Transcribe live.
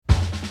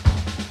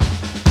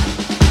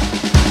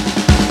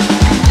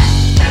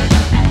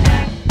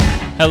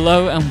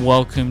Hello and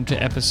welcome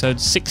to episode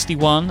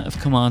 61 of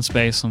Command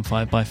Space on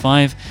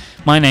 5x5.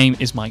 My name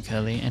is Mike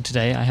Hurley, and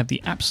today I have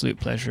the absolute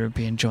pleasure of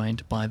being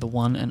joined by the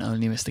one and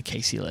only Mr.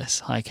 Casey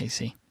Liss. Hi,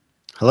 Casey.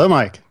 Hello,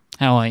 Mike.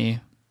 How are you?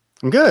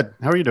 I'm good.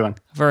 How are you doing?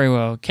 Very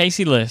well.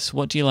 Casey Liss,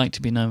 what do you like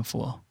to be known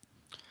for?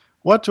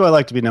 What do I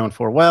like to be known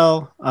for?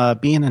 Well,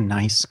 being a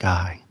nice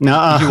guy.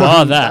 No, you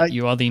are that.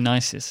 You are the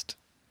nicest.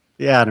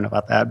 Yeah, I don't know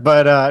about that.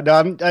 But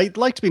I'd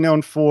like to be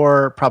known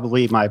for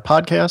probably my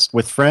podcast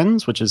with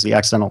friends, which is the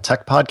Accidental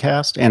Tech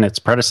Podcast, and its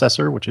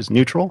predecessor, which is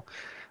Neutral.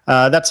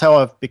 That's how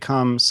I've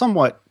become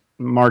somewhat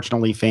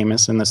marginally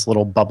famous in this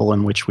little bubble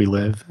in which we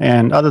live.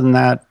 And other than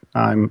that,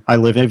 I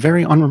live a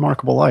very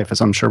unremarkable life, as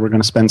I'm sure we're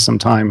going to spend some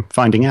time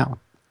finding out.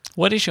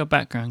 What is your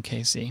background,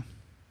 Casey?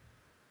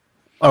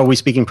 Are we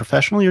speaking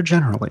professionally or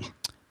generally?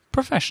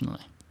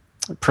 Professionally.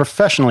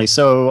 Professionally.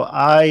 So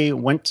I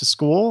went to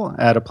school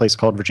at a place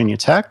called Virginia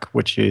Tech,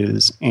 which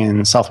is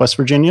in Southwest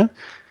Virginia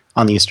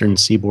on the eastern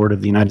seaboard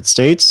of the United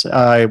States.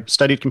 I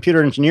studied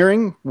computer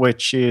engineering,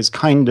 which is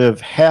kind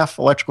of half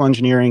electrical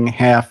engineering,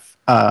 half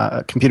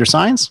computer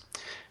science.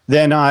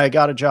 Then I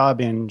got a job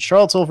in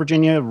Charlottesville,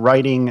 Virginia,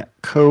 writing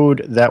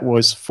code that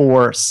was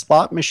for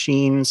slot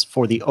machines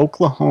for the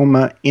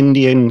Oklahoma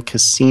Indian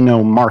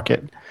casino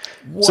market.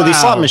 Wow. So these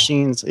slot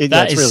machines...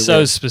 That is really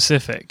so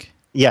specific.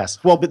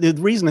 Yes. Well, but the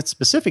reason it's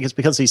specific is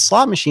because these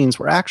slot machines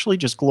were actually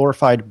just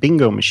glorified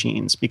bingo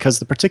machines, because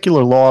the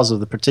particular laws of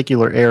the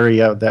particular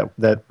area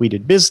that we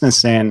did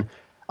business in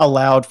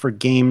allowed for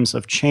games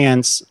of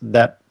chance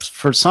that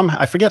for some,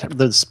 I forget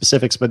the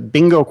specifics, but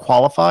bingo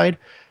qualified,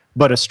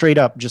 but a straight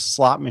up just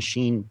slot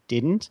machine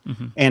didn't.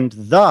 Mm-hmm. And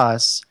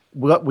thus,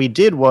 what we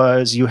did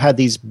was you had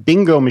these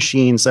bingo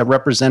machines that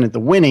represented the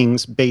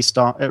winnings based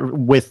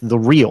on with the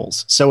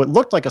reels. So it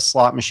looked like a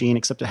slot machine,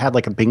 except it had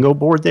like a bingo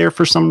board there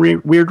for some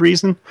weird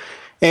reason.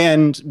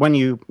 And when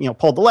you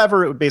pulled the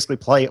lever, it would basically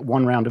play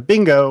one round of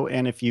bingo.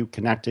 And if you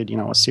connected,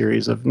 a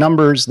series of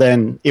numbers,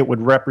 then it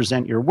would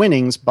represent your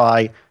winnings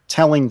by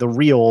telling the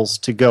reels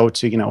to go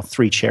to,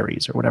 3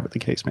 cherries or whatever the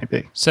case may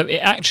be. So it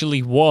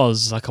actually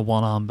was like a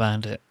one-arm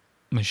bandit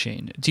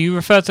machine. Do you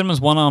refer to them as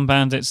one-arm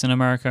bandits in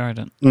America? I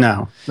don't.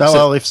 No.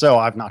 Well, if so,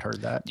 I've not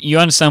heard that. You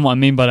understand what I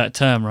mean by that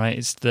term, right?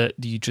 It's that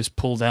you just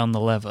pull down the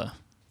lever.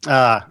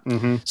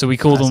 Mm-hmm. So we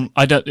call them.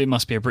 It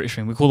must be a British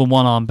thing. We call them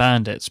one-arm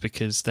bandits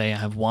because they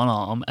have one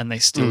arm and they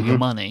steal your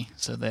money.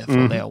 So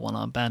therefore, they are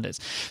one-arm bandits.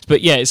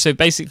 But yeah, so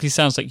basically,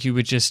 sounds like you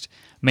were just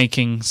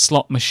making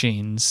slot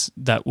machines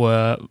that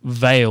were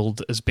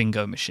veiled as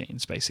bingo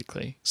machines.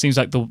 Basically, seems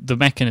like the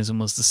mechanism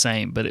was the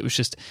same, but it was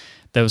just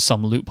there was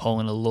some loophole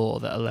in the law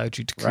that allowed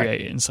you to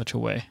create it in such a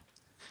way.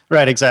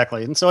 Right,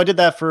 exactly. And so I did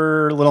that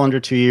for a little under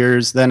 2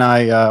 years. Then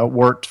I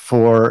worked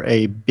for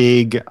a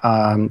big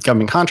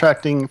government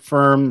contracting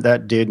firm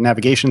that did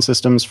navigation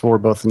systems for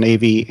both the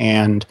Navy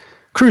and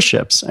cruise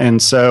ships. And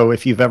so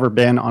if you've ever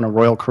been on a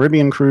Royal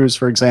Caribbean cruise,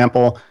 for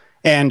example,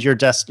 and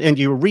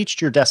you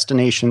reached your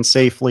destination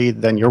safely,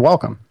 then you're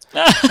welcome.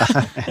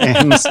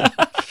 And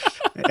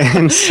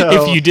so,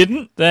 if you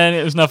didn't, then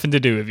it was nothing to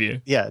do with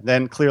you. Yeah,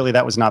 then clearly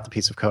that was not the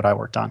piece of code I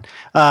worked on.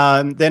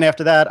 Then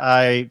after that,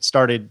 I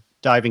started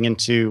diving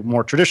into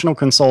more traditional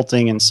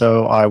consulting, and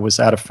so I was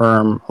at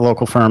a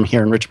local firm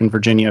here in Richmond,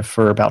 Virginia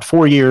for about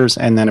 4 years,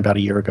 and then about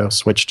a year ago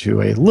switched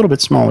to a little bit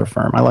smaller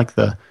firm. I like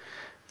the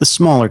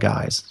smaller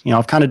guys.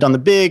 I've kind of done the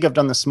big, I've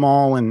done the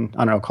small, and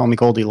I don't know, call me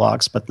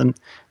Goldilocks, but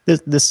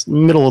this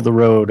middle of the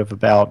road of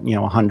about,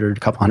 a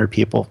couple hundred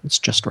people, it's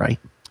just right.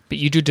 But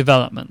you do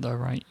development, though,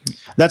 right?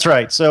 That's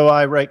right. So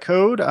I write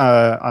code.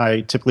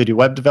 I typically do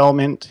web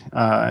development,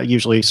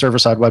 usually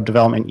server-side web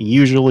development,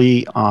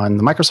 usually on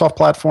the Microsoft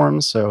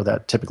platforms. So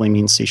that typically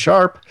means C#.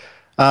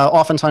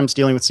 Oftentimes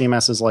dealing with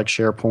CMSs like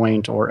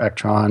SharePoint or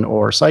Ektron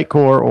or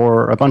Sitecore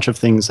or a bunch of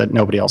things that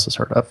nobody else has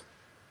heard of.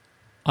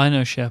 I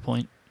know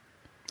SharePoint.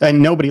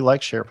 And nobody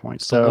likes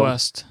SharePoint. So the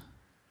worst.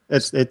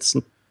 It's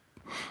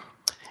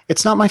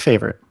not my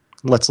favorite.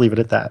 Let's leave it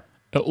at that.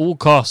 At all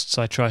costs,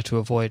 I try to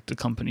avoid the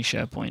company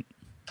SharePoint.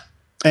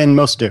 And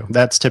most do.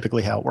 That's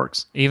typically how it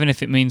works. Even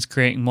if it means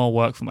creating more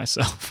work for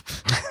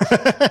myself.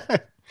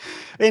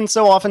 And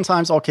so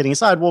oftentimes, all kidding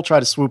aside, we'll try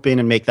to swoop in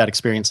and make that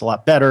experience a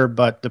lot better.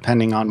 But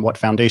depending on what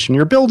foundation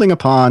you're building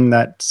upon,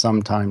 that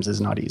sometimes is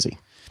not easy.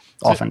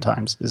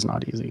 Oftentimes is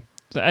not easy.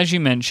 So as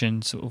you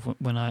mentioned, sort of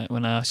when I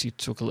asked you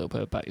to talk a little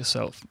bit about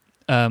yourself,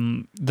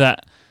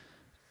 that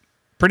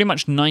pretty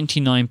much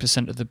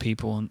 99% of the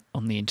people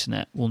on the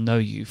internet will know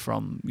you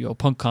from your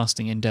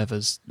podcasting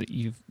endeavors that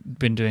you've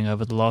been doing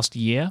over the last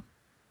year.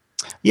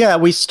 Yeah,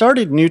 we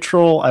started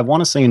Neutral, I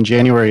want to say in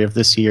January of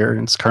this year,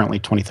 and it's currently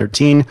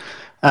 2013.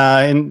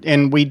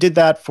 And we did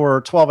that for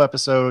 12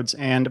 episodes,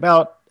 and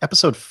about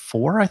episode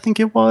 4, I think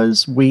it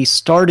was, we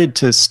started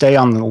to stay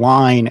on the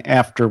line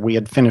after we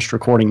had finished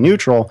recording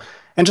Neutral,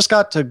 and just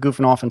got to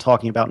goofing off and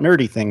talking about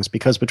nerdy things,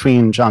 because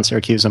between John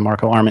Syracuse and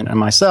Marco Arment and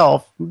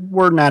myself,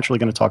 we're naturally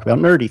going to talk about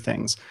nerdy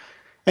things.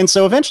 And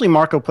so eventually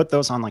Marco put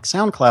those on like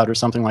SoundCloud or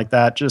something like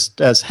that, just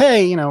as,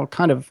 hey,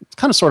 kind of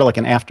sort of like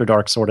an After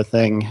Dark sort of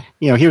thing.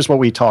 Here's what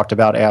we talked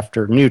about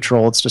after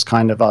Neutral. It's just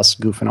kind of us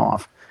goofing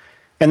off.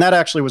 And that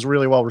actually was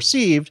really well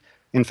received.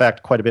 In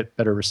fact, quite a bit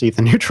better received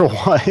than Neutral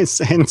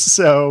was. And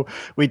so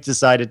we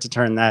decided to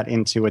turn that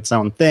into its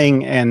own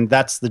thing. And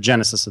that's the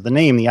genesis of the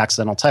name, the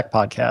Accidental Tech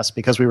Podcast,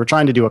 because we were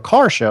trying to do a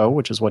car show,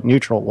 which is what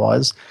Neutral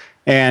was,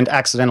 and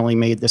accidentally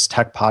made this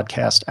tech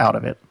podcast out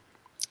of it.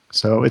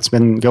 So it's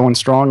been going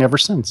strong ever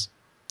since.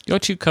 Your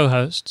two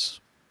co-hosts,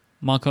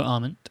 Marco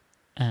Arment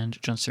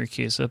and John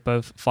Syracuse, are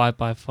both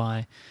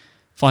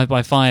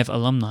 5x5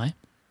 alumni.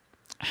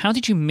 How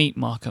did you meet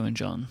Marco and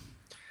John?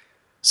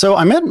 So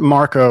I met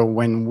Marco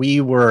when we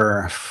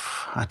were,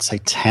 I'd say,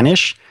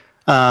 10-ish.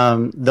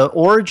 The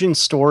origin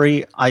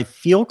story, I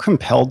feel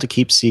compelled to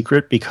keep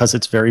secret because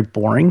it's very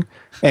boring.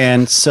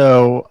 And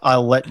so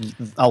I'll let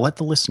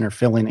the listener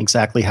fill in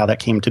exactly how that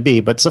came to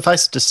be. But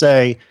suffice it to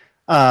say,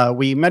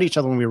 we met each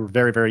other when we were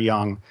very, very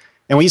young.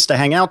 And we used to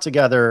hang out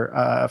together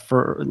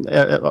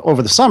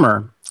over the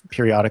summer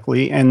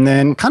periodically, and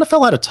then kind of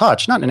fell out of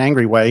touch, not in an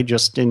angry way,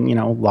 just in,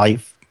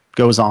 life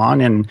goes on.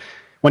 And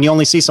when you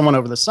only see someone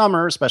over the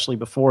summer, especially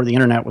before the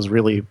internet was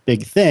really a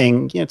big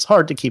thing, it's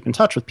hard to keep in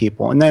touch with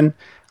people. And then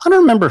I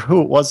don't remember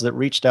who it was that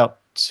reached out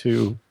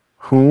to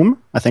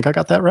whom. I think I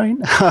got that right.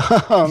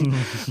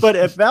 But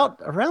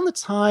around the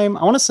time,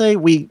 I want to say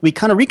we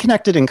kind of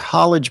reconnected in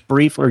college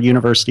briefly, or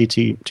university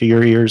to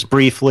your ears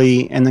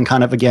briefly, and then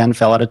kind of again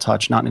fell out of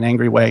touch, not in an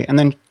angry way. And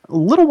then a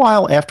little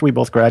while after we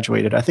both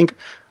graduated, I think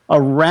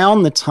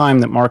around the time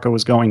that Marco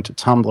was going to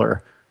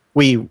Tumblr,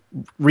 we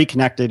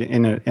reconnected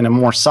in a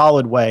more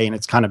solid way, and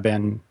it's kind of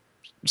been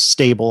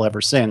stable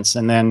ever since.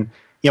 And then,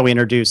 we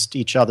introduced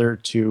each other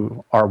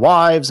to our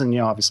wives, and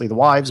obviously the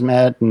wives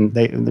met,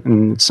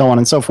 and so on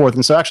and so forth.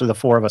 And so actually, the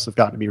four of us have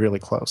gotten to be really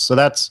close. So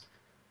that's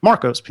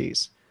Marco's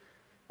piece.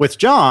 With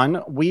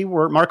John,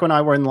 Marco and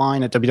I were in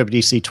line at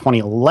WWDC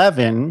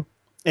 2011,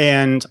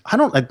 and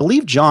I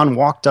believe John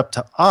walked up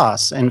to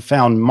us and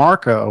found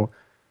Marco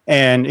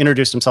and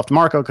introduced himself to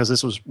Marco, because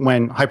this was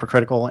when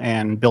Hypercritical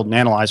and Build and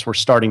Analyze were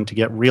starting to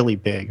get really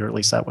big, or at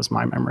least that was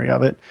my memory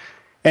of it.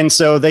 And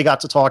so they got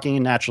to talking,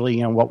 and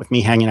naturally, what with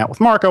me hanging out with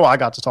Marco, I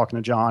got to talking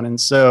to John.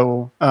 And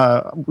so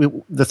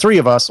the three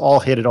of us all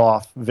hit it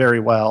off very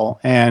well.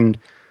 And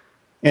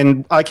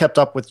I kept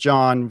up with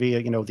John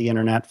via, the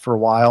internet for a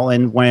while.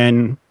 And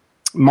when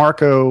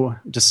Marco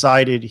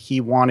decided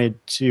he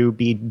wanted to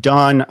be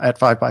done at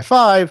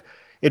 5x5,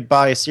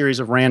 by a series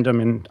of random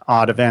and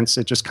odd events,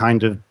 it just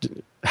kind of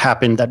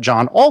happened that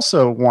John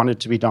also wanted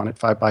to be done at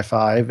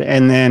 5x5.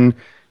 And then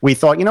we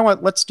thought, you know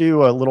what, let's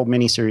do a little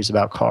mini series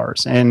about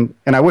cars. And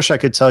I wish I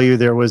could tell you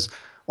there was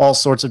all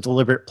sorts of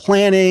deliberate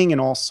planning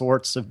and all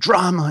sorts of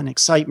drama and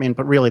excitement,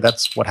 but really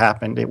that's what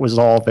happened. It was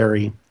all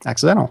very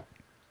accidental.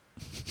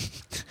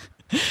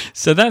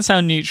 So that's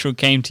how Neutral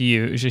came to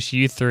you. It was just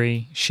you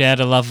three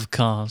shared a love of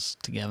cars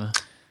together.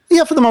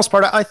 Yeah, for the most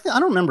part. I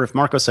don't remember if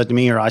Marco said to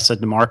me or I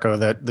said to Marco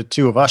that the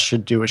two of us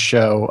should do a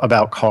show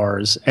about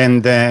cars.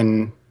 And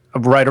then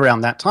right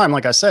around that time,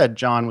 like I said,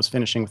 John was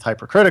finishing with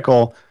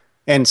Hypercritical.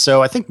 And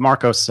so I think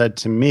Marco said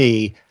to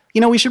me,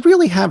 we should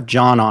really have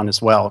John on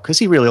as well, because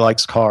he really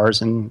likes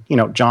cars. And,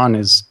 John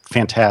is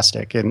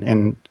fantastic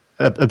and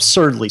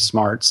absurdly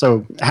smart.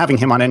 So having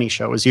him on any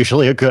show is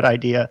usually a good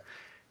idea.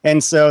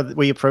 And so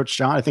we approached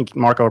John. I think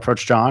Marco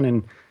approached John,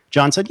 and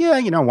John said, yeah,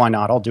 why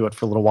not? I'll do it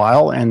for a little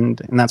while.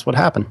 And that's what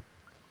happened.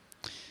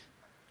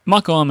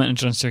 Marco Arment and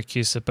John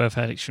Syracuse have both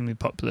had extremely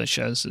popular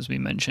shows, as we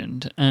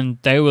mentioned, and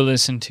they were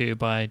listened to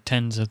by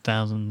tens of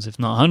thousands, if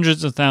not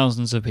hundreds of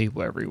thousands of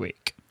people every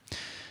week.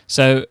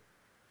 So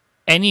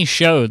any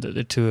show that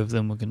the two of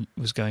them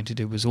was going to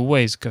do was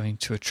always going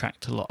to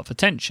attract a lot of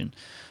attention,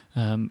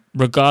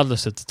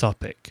 regardless of the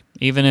topic.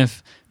 Even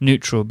if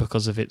Neutral,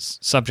 because of its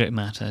subject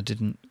matter,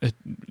 didn't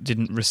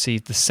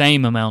receive the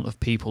same amount of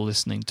people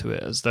listening to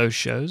it as those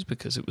shows,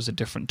 because it was a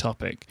different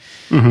topic,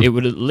 it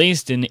would at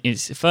least in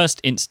its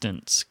first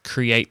instance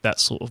create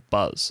that sort of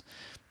buzz.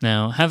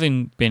 Now,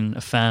 having been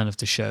a fan of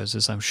the shows,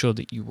 as I'm sure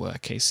that you were,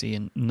 Casey,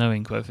 and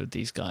knowing both of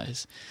these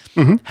guys,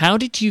 how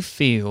did you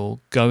feel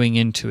going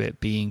into it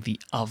being the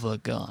other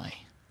guy?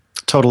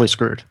 Totally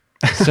screwed.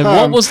 So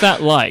what was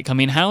that like? I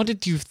mean, how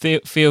did you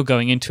feel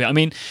going into it? I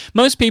mean,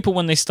 most people,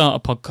 when they start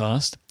a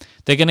podcast,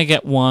 they're going to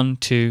get one,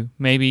 two,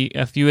 maybe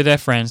a few of their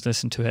friends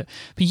listen to it.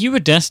 But you were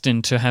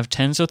destined to have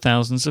tens of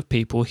thousands of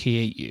people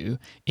hear you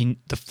in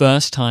the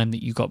first time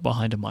that you got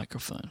behind a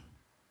microphone.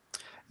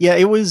 Yeah,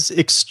 it was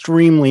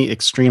extremely,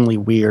 extremely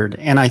weird.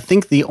 And I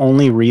think the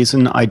only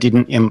reason I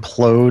didn't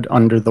implode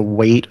under the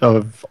weight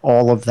of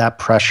all of that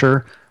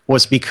pressure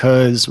was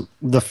because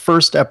the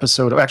first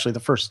episode, actually the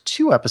first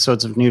two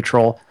episodes of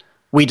Neutral,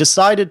 we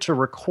decided to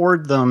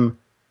record them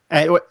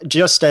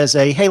just as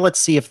hey, let's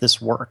see if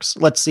this works.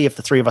 Let's see if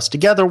the three of us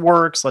together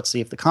works. Let's see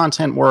if the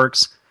content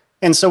works.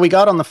 And so we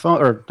got on the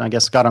phone, or I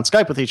guess got on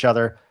Skype with each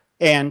other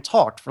and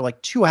talked for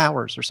like 2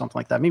 hours or something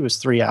like that. Maybe it was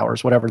 3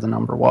 hours, whatever the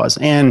number was.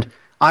 And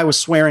I was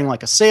swearing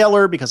like a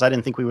sailor because I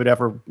didn't think we would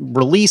ever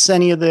release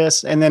any of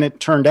this. And then it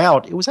turned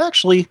out it was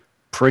actually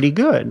pretty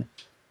good.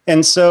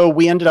 And so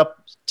we ended up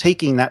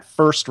taking that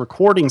first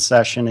recording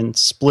session and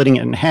splitting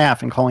it in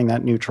half and calling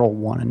that Neutral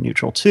 1 and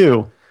Neutral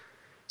 2.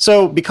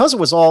 So because it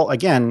was all,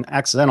 again,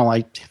 accidental,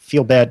 I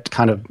feel bad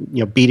kind of,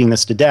 beating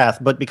this to death,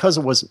 but because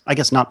it was, I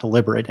guess, not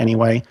deliberate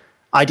anyway,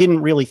 I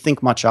didn't really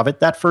think much of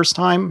it that first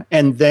time.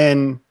 And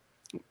then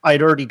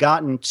I'd already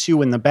gotten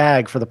 2 in the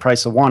bag for the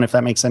price of 1, if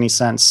that makes any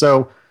sense.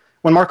 So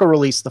when Marco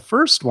released the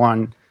first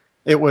one,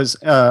 it was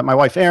my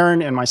wife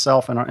Erin and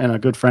myself and a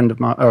good friend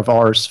of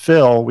ours,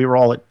 Phil. We were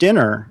all at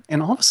dinner,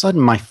 and all of a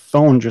sudden my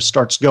phone just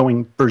starts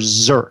going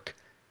berserk.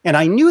 And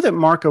I knew that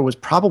Marco was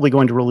probably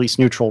going to release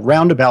Neutral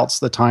roundabouts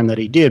the time that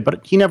he did,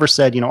 but he never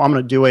said, I'm going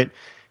to do it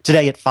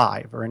today at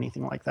 5 or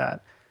anything like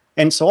that.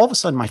 And so all of a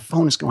sudden my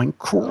phone is going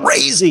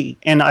crazy,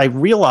 and I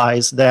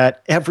realize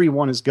that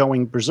everyone is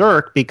going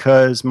berserk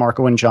because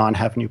Marco and John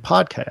have a new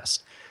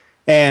podcast.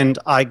 And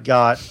I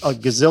got a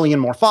gazillion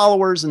more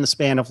followers in the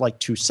span of like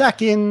 2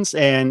 seconds.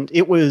 And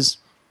it was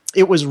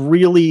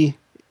really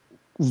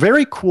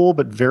very cool,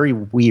 but very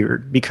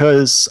weird,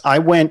 because I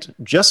went,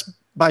 just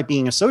by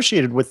being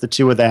associated with the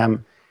 2 of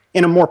them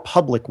in a more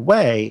public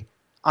way,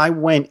 I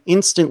went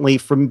instantly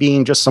from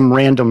being just some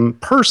random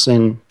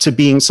person to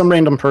being some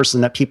random person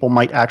that people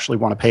might actually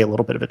want to pay a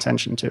little bit of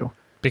attention to.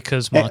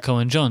 Because Marco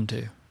and John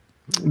do.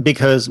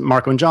 Because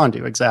Marco and John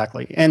do,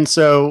 exactly. And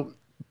so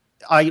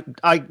I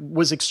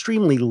was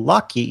extremely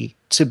lucky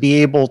to be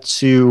able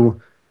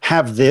to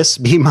have this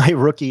be my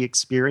rookie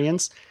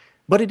experience,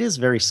 but it is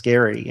very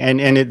scary, and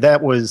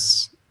it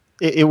was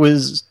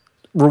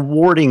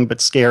rewarding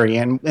but scary,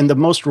 and the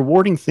most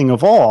rewarding thing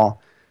of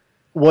all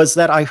was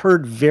that I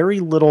heard very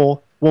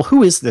little. Well,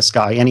 who is this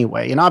guy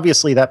anyway? And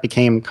obviously that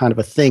became kind of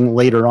a thing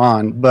later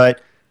on,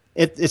 but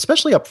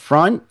especially up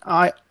front,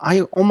 I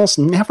almost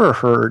never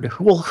heard,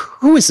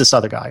 who is this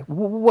other guy?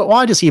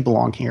 Why does he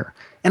belong here?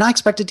 And I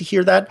expected to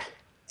hear that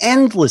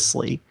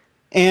endlessly.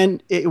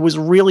 And it was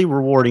really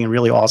rewarding and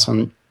really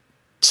awesome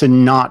to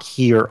not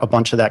hear a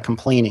bunch of that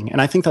complaining.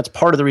 And I think that's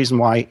part of the reason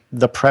why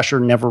the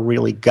pressure never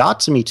really got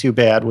to me too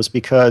bad, was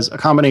because a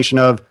combination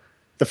of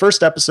the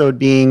first episode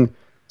being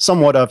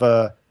somewhat of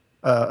a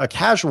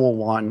casual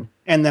one,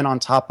 and then on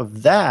top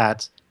of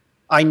that,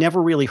 I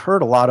never really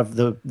heard a lot of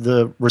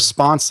the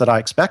response that I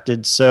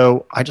expected,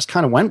 so I just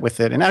kind of went with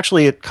it. And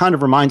actually, it kind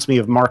of reminds me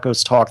of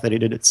Marco's talk that he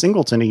did at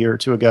Singleton a year or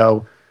 2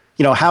 ago.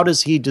 How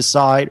does he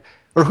decide,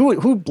 or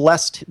who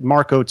blessed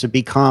Marco to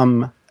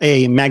become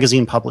a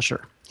magazine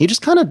publisher? He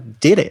just kind of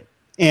did it,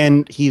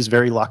 and he's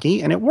very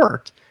lucky, and it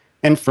worked.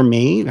 And for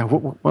me,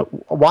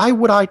 why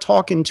would I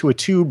talk into a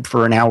tube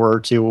for an hour or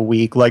 2 a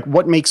week? Like,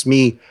 what makes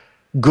me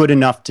good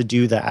enough to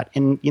do that?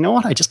 And you know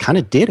what? I just kind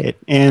of did it,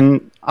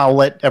 and I'll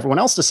let everyone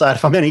else decide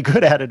if I'm any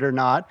good at it or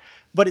not.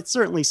 But it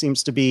certainly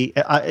seems to be.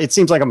 It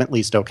seems like I'm at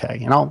least okay,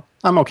 and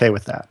I'm okay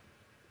with that.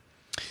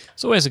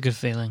 It's always a good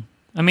feeling.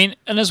 I mean,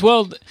 and as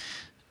well,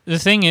 the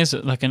thing is,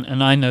 like,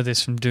 and I know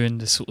this from doing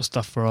this sort of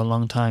stuff for a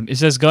long time, is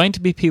there's going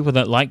to be people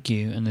that like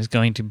you, and there's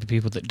going to be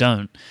people that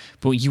don't.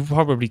 But what you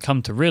probably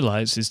come to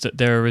realize is that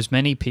there are as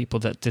many people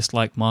that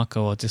dislike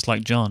Marco or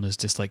dislike John as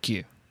dislike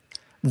you.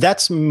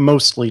 That's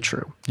mostly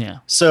true. Yeah.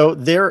 So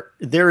there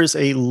is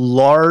a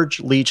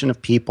large legion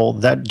of people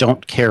that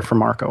don't care for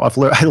Marco.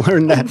 I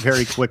learned that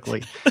very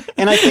quickly.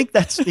 And I think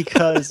that's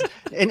because,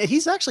 and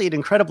he's actually an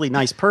incredibly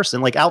nice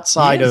person, like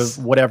outside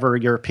of whatever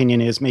your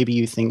opinion is. Maybe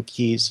you think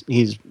he's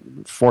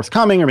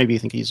forthcoming, or maybe you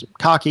think he's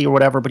cocky or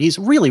whatever, but he's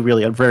really,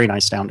 really a very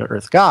nice,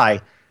 down-to-earth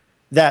guy.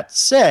 That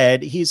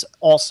said, he's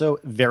also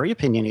very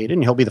opinionated,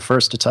 and he'll be the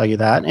first to tell you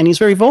that. And he's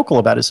very vocal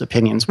about his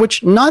opinions,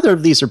 which neither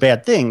of these are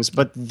bad things,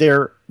 but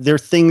they're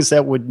things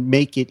that would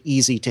make it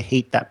easy to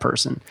hate that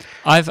person.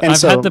 I've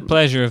had the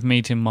pleasure of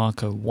meeting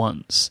Marco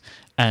once,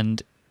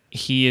 and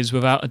he is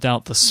without a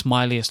doubt the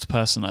smiliest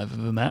person I've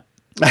ever met.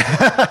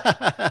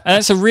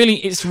 And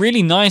it's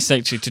really nice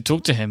actually to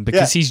talk to him,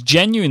 because he's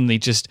genuinely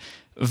just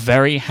a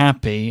very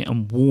happy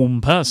and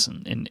warm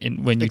person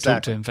in when you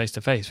talk to him face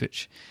to face,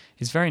 which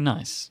is very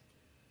nice.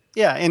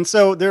 Yeah, and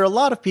so there are a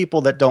lot of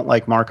people that don't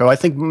like Marco. I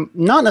think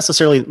not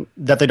necessarily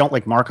that they don't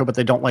like Marco, but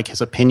they don't like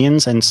his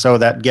opinions, and so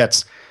that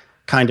gets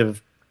kind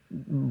of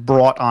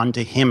brought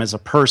onto him as a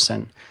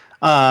person.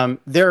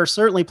 There are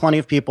certainly plenty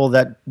of people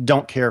that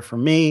don't care for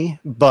me,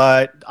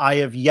 but I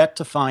have yet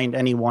to find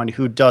anyone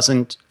who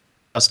doesn't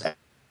just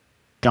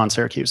John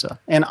Siracusa.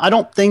 And I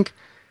don't think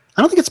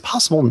it's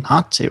possible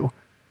not to.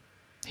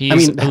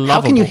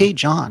 How can you hate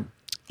John?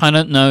 I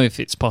don't know if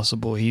it's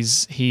possible.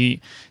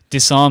 He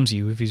disarms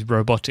you with his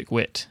robotic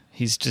wit.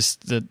 He's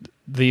just the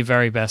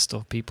very best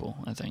of people,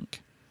 I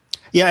think.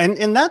 Yeah,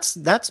 and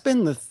that's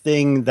been the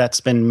thing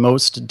that's been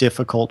most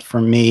difficult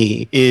for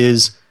me,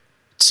 is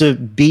to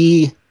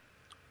be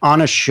on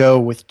a show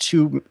with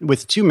two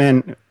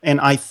men, and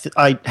I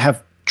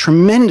have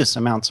tremendous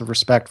amounts of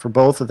respect for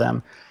both of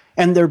them,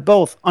 and they're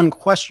both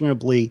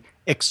unquestionably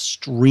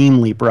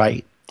extremely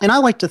bright. And I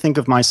like to think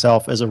of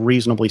myself as a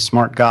reasonably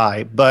smart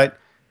guy, but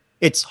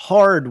it's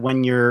hard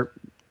when you're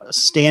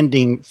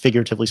standing,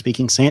 figuratively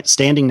speaking,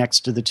 standing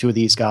next to the two of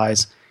these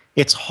guys.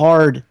 It's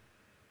hard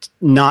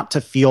not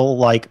to feel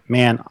like,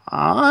 man,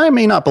 I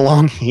may not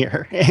belong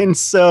here. And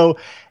so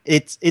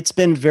it's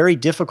been very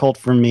difficult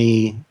for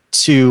me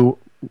to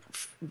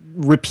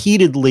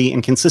repeatedly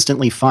and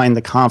consistently find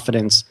the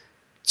confidence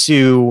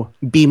to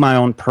be my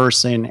own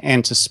person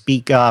and to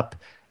speak up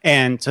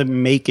and to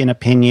make an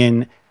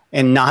opinion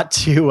and not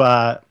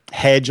to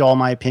hedge all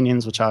my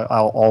opinions, which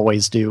I'll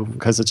always do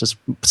because it's just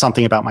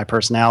something about my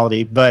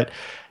personality. But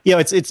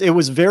it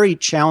was very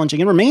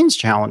challenging and remains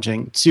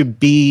challenging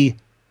to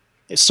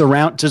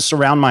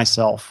surround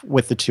myself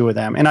with the two of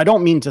them. And I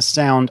don't mean to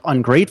sound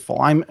ungrateful.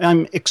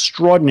 I'm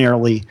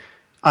extraordinarily.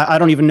 I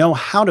don't even know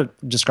how to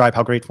describe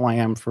how grateful I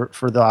am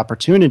for the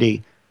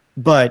opportunity.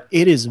 But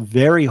it is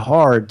very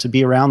hard to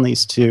be around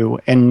these two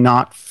and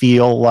not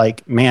feel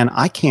like, man,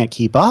 I can't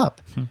keep up.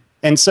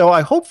 And so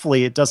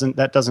hopefully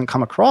that doesn't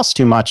come across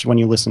too much when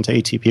you listen to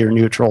ATP or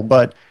Neutral,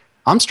 but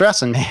I'm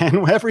stressing,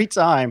 man, every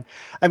time.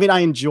 I mean, I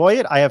enjoy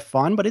it, I have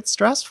fun, but it's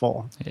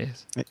stressful. It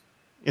is.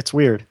 It's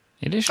weird.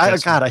 It is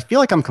stressful. I feel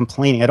like I'm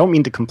complaining. I don't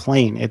mean to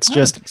complain. It's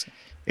just, so.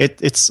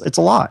 It's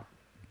a lot.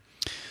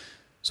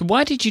 So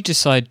why did you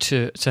decide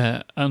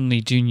to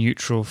only do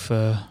Neutral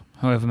for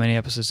however many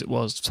episodes it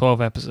was?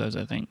 12 episodes,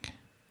 I think.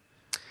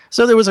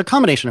 So there was a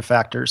combination of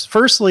factors.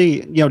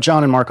 Firstly,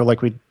 John and Marco,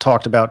 like we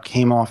talked about,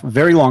 came off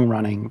very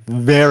long-running,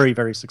 very,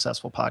 very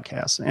successful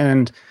podcasts.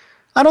 And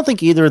I don't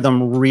think either of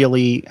them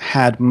really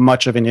had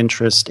much of an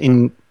interest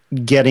in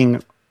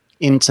getting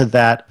into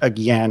that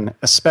again,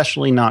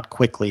 especially not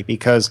quickly,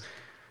 because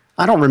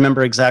I don't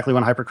remember exactly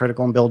when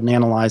Hypercritical and Build and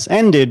Analyze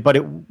ended, but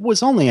it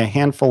was only a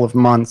handful of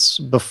months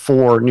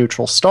before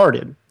Neutral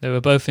started. They were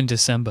both in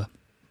December,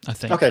 I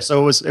think. Okay,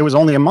 so it was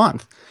only a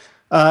month.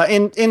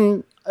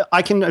 And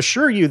I can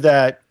assure you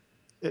that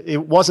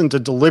it wasn't a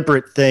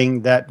deliberate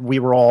thing that we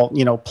were all,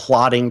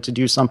 plotting to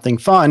do something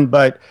fun.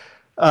 But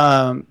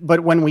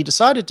when we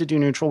decided to do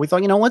Neutral, we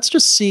thought, let's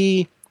just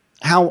see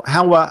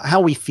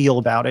how we feel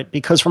about it.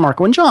 Because for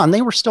Marco and John,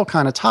 they were still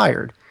kind of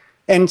tired.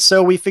 And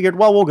so we figured,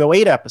 well, we'll go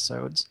 8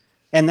 episodes.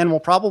 And then we'll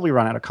probably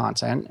run out of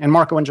content. And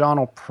Marco and John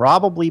will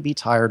probably be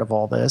tired of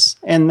all this.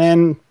 And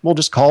then we'll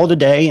just call it a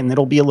day, and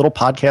it'll be a little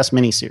podcast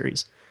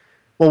miniseries.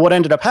 Well, what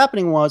ended up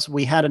happening was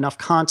we had enough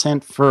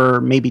content for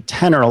maybe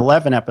 10 or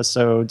 11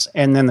 episodes.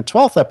 And then the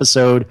 12th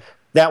episode,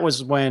 that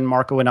was when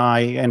Marco and I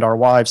and our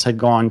wives had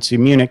gone to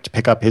Munich to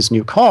pick up his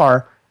new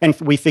car. And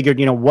we figured,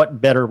 what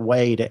better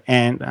way to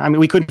end? I mean,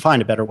 we couldn't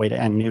find a better way to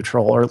end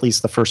Neutral, or at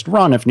least the first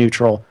run of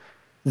Neutral,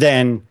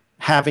 than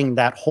having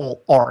that whole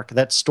arc,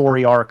 that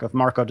story arc of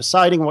Marco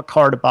deciding what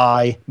car to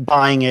buy,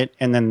 buying it,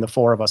 and then the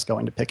 4 of us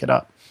going to pick it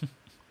up.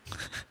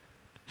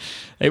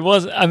 It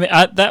was,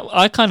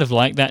 I kind of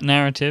like that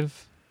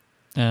narrative.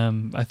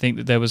 I think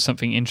that there was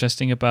something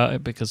interesting about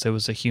it because there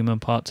was a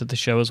human part to the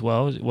show as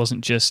well. It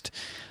wasn't just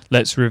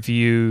let's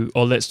review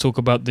or let's talk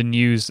about the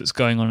news that's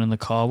going on in the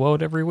car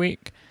world every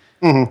week.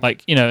 Mm-hmm.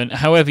 Like, and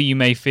however you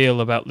may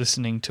feel about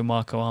listening to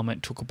Marco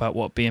Arment talk about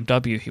what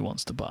BMW he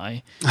wants to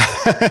buy,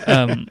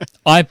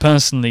 I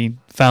personally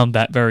found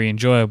that very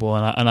enjoyable,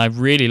 and I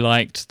really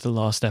liked the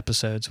last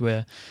episodes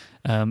where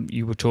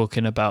you were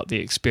talking about the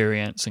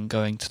experience and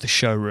going to the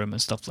showroom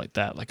and stuff like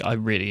that. Like, I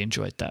really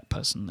enjoyed that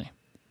personally.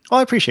 Well,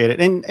 I appreciate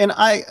it. And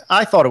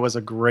I thought it was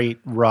a great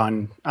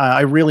run.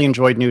 I really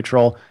enjoyed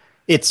Neutral.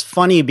 It's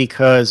funny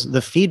because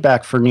the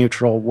feedback for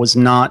Neutral was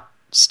not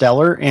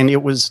stellar, and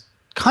it was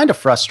kind of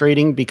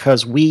frustrating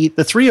because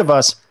the 3 of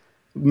us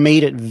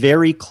made it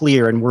very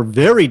clear and were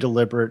very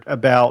deliberate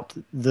about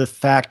the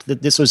fact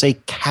that this was a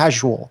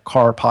casual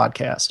car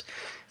podcast.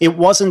 It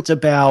wasn't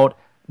about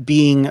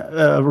being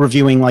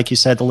reviewing, like you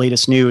said, the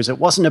latest news. It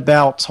wasn't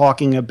about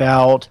talking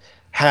about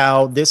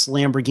how this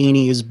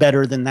Lamborghini is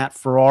better than that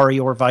Ferrari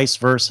or vice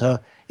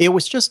versa. It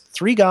was just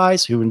 3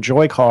 guys who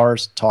enjoy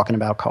cars talking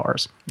about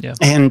cars. Yeah.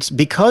 And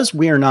because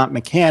we are not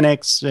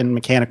mechanics and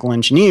mechanical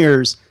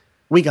engineers,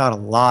 we got a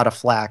lot of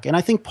flack. And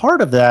I think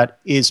part of that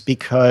is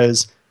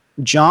because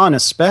John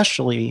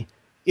especially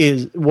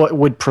is what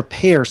would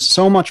prepare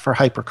so much for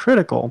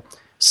Hypercritical,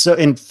 so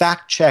in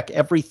fact check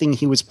everything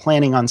he was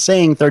planning on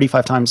saying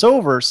 35 times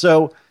over.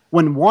 So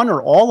when one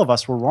or all of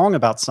us were wrong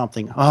about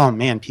something, oh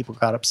man, people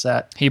got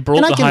upset. He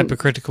brought the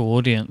Hypercritical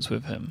audience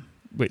with him,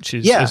 which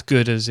is as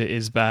good as it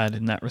is bad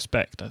in that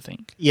respect, I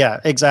think. Yeah,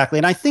 exactly.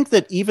 And I think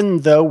that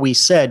even though we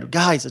said,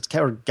 guys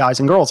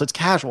and girls, it's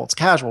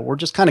casual, we're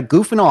just kind of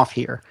goofing off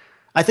here,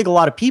 I think a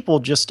lot of people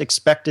just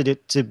expected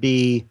it to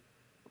be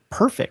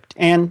perfect,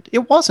 and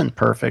it wasn't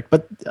perfect.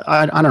 But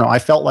I don't know. I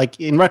felt like,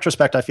 in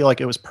retrospect, I feel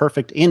like it was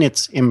perfect in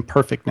its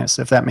imperfectness,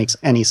 if that makes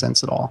any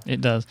sense at all. It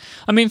does.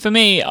 I mean, for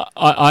me,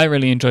 I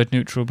really enjoyed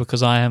Neutral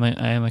because I am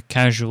a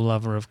casual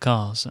lover of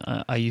cars.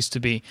 I used to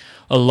be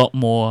a lot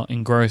more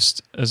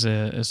engrossed as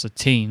a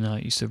teen. I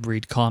used to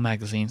read car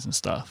magazines and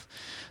stuff.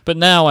 But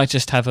now I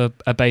just have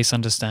a base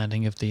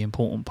understanding of the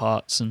important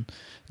parts and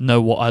know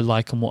what I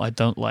like and what I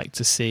don't like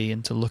to see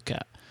and to look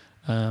at.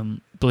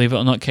 Believe it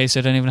or not, Casey,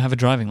 I don't even have a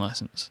driving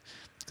license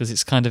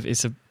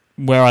because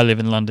where I live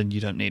in London,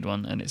 you don't need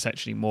one, and it's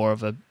actually more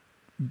of a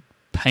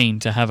pain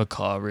to have a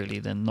car really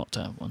than not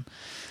to have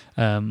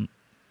one,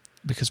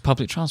 because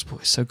public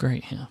transport is so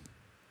great here.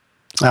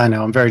 I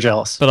know, I'm very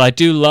jealous. But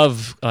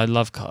I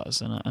love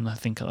cars, and I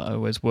think I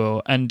always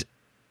will. And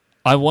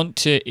I want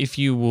to, if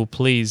you will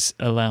please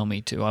allow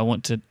me to, I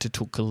want to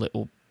talk a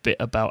little bit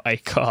about a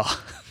car.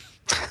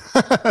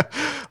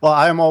 Well,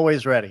 I'm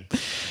always ready.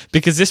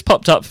 Because this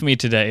popped up for me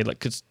today, like,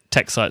 because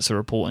tech sites are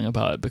reporting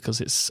about it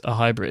because it's a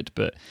hybrid,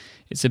 but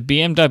it's a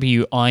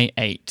BMW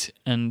i8,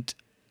 and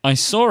I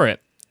saw it,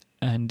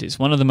 and it's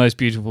one of the most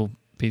beautiful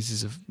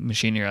pieces of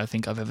machinery I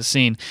think I've ever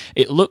seen.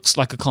 It looks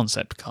like a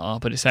concept car,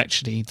 but it's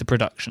actually the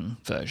production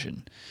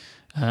version.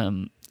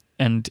 And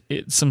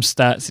some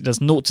stats, it does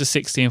 0 to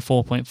 60 in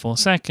 4.4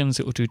 seconds.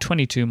 It will do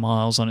 22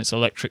 miles on its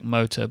electric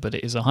motor, but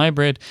it is a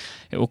hybrid.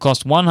 It will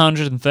cost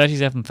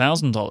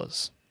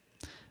 $137,000.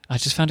 I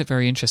just found it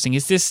very interesting.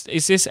 Is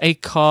this a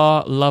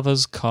car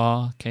lover's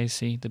car,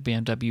 Casey, the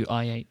BMW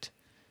i8?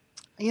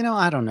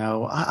 I don't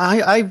know.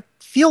 I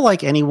feel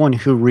like anyone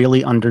who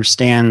really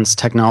understands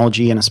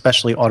technology, and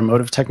especially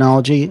automotive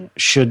technology,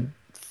 should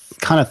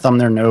kind of thumb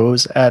their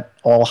nose at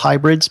all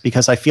hybrids,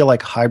 because I feel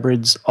like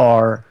hybrids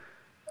are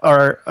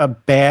a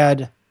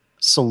bad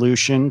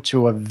solution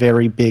to a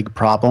very big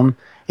problem.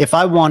 If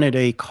I wanted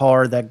a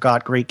car that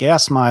got great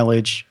gas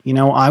mileage,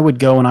 I would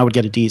go and I would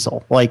get a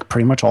diesel, like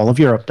pretty much all of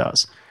Europe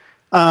does.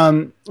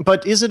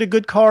 But is it a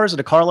good car? Is it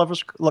a car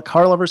lover's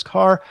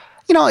car?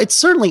 It's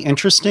certainly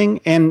interesting,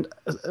 and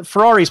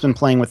Ferrari's been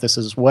playing with this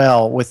as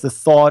well, with the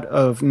thought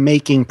of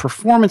making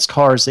performance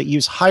cars that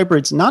use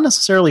hybrids, not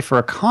necessarily for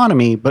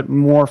economy, but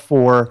more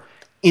for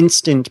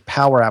instant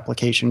power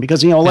application,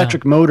 because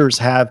electric motors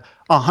have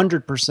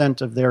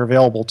 100% of their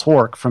available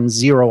torque from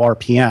 0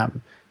 RPM.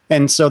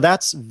 And so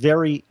that's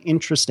very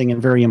interesting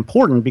and very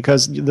important,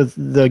 because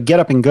the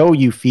get up and go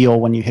you feel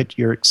when you hit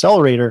your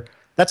accelerator,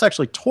 that's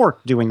actually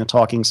torque doing the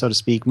talking, so to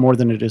speak, more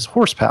than it is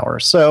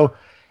horsepower. So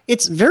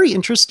it's very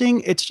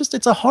interesting.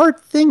 It's a hard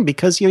thing,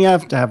 because you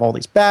have to have all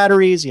these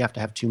batteries, you have to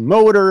have 2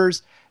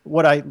 motors.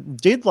 What I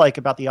did like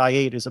about the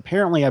i8 is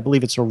apparently I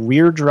believe it's a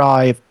rear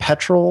drive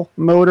petrol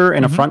motor,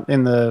 and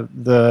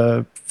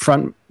the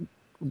front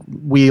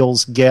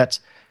wheels get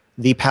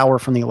the power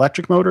from the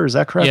electric motor. Is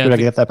that correct? Or did I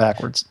get that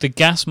backwards? The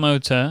gas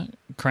motor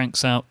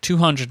cranks out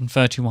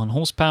 231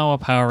 horsepower,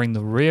 powering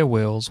the rear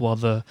wheels, while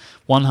the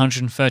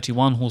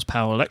 131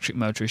 horsepower electric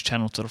motor is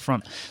channeled to the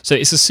front. So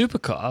it's a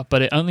supercar,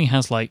 but it only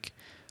has like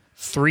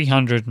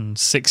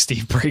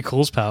 360 brake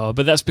horsepower,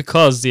 but that's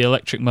because the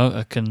electric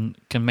motor can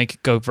make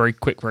it go very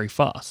quick, very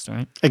fast,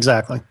 right?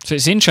 Exactly. So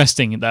it's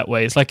interesting in that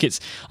way. It's like it's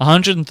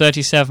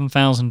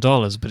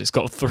 $137,000, but it's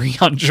got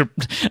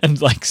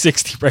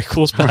 360 brake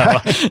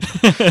horsepower.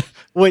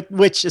 Right.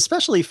 Which,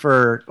 especially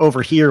for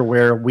over here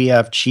where we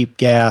have cheap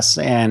gas,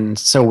 and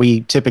so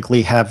we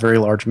typically have very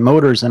large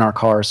motors in our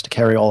cars to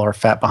carry all our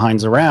fat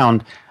behinds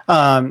around,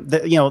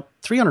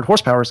 300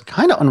 horsepower is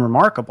kind of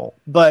unremarkable,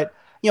 but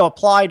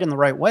applied in the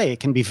right way, it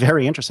can be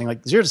very interesting.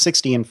 Like 0 to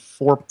 60 in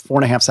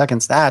 4.5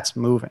 seconds, that's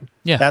moving.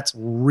 Yeah. That's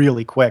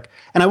really quick.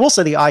 And I will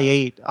say the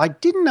i8, I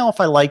didn't know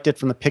if I liked it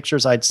from the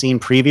pictures I'd seen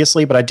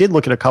previously, but I did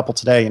look at a couple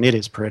today, and it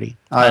is pretty.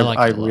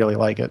 I really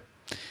like it.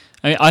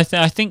 I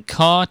think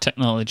car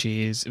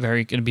technology is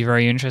going to be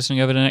very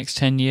interesting over the next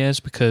 10 years,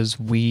 because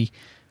we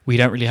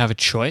don't really have a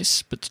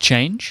choice but to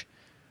change.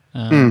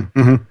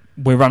 We're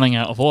running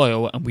out of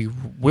oil, and we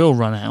will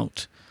run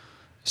out.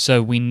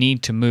 So we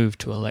need to move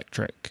to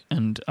electric,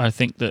 and I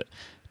think that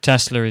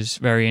Tesla is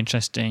very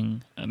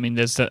interesting. I mean,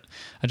 there's that.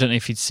 I don't know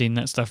if you'd seen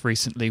that stuff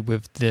recently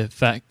with the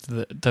fact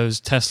that those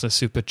Tesla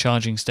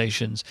supercharging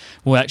stations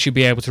will actually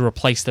be able to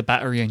replace the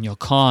battery in your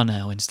car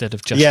now instead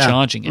of just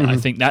charging it. I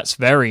think that's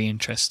very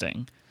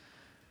interesting.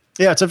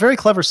 Yeah, it's a very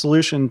clever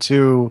solution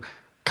to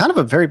kind of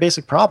a very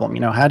basic problem.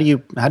 How do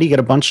you get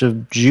a bunch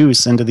of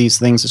juice into these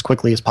things as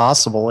quickly as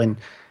possible? And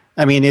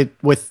I mean,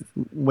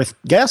 with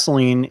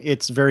gasoline,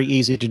 it's very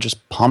easy to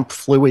just pump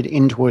fluid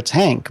into a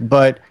tank,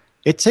 but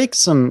it takes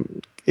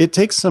some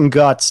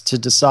guts to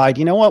decide,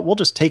 we'll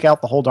just take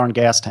out the whole darn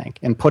gas tank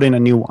and put in a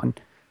new one.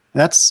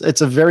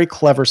 It's a very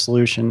clever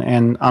solution,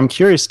 and I'm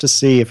curious to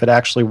see if it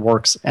actually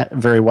works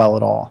very well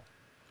at all.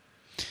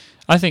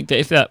 I think that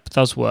if that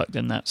does work,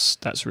 then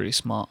that's really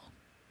smart.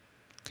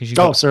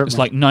 Because it's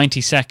like 90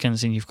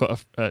 seconds and you've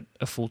got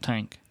a full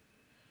tank.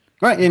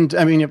 Right, and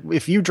I mean,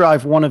 if you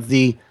drive one of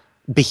the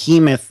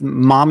behemoth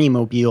mommy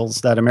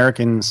mobiles that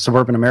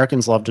suburban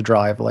Americans love to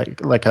drive,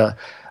 like a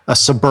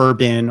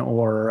Suburban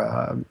or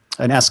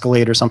an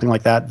Escalade or something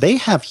like that, they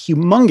have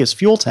humongous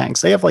fuel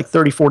tanks. They have like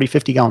 30, 40,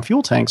 50-gallon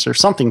fuel tanks or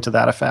something to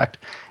that effect.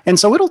 And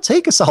so it'll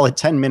take a solid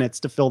 10 minutes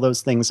to fill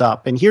those things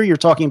up. And here you're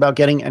talking about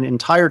getting an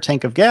entire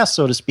tank of gas,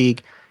 so to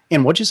speak,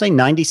 in, what'd you say,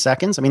 90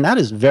 seconds? I mean, that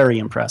is very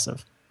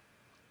impressive.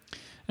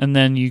 And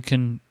then you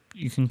can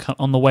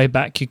on the way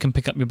back, you can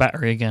pick up your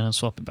battery again and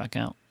swap it back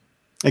out.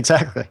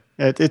 Exactly.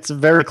 It's a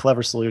very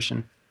clever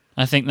solution.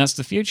 I think that's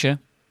the future.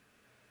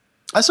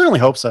 I certainly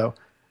hope so.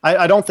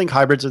 I don't think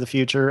hybrids are the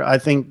future. I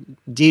think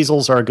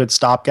diesels are a good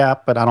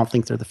stopgap, but I don't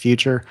think they're the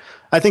future.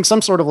 I think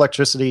some sort of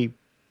electricity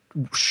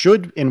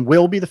should and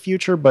will be the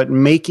future, but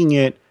making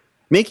it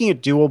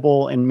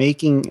doable and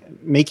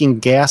making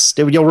gas,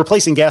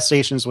 replacing gas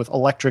stations with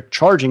electric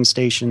charging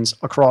stations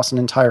across an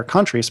entire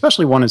country,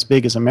 especially one as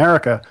big as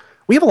America,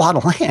 we have a lot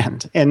of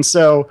land. And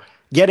so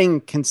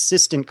getting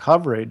consistent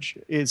coverage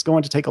is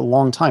going to take a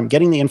long time.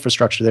 Getting the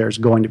infrastructure there is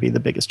going to be the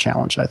biggest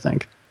challenge, I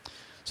think.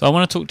 So I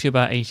want to talk to you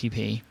about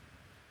ATP.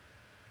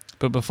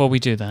 But before we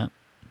do that,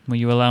 will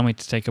you allow me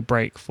to take a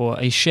break for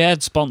a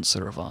shared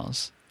sponsor of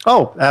ours?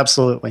 Oh,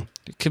 absolutely.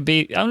 It could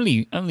be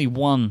only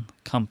one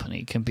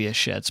company can be a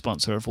shared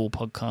sponsor of all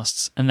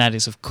podcasts, and that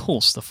is, of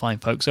course, the fine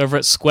folks over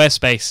at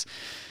Squarespace.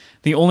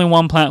 The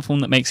all-in-one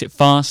platform that makes it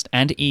fast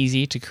and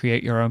easy to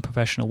create your own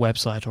professional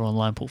website or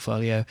online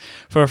portfolio.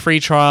 For a free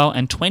trial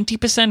and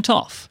 20%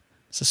 off,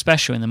 it's a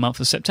special in the month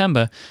of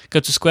September, go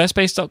to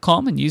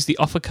squarespace.com and use the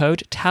offer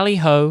code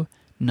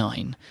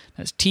TALLYHO9.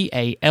 That's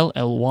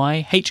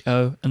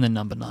TALLYHO and the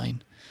number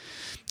 9.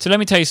 So let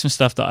me tell you some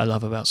stuff that I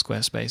love about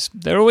Squarespace.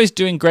 They're always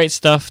doing great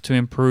stuff to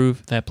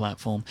improve their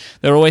platform.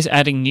 They're always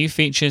adding new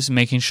features,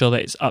 making sure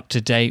that it's up to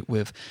date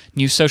with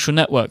new social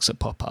networks that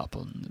pop up.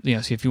 So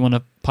if you want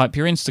to pipe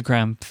your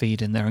Instagram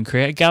feed in there and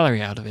create a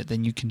gallery out of it,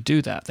 then you can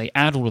do that. They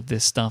add all of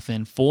this stuff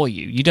in for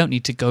you. You don't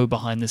need to go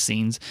behind the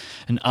scenes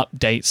and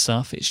update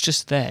stuff. It's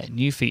just there.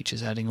 New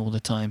features adding all the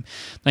time.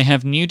 They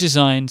have new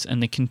designs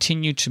and they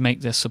continue to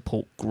make their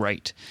support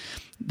great.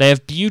 They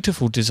have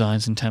beautiful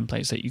designs and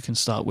templates that you can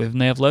start with,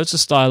 and they have loads of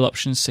style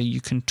options so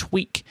you can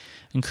tweak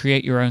and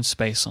create your own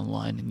space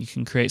online, and you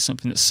can create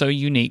something that's so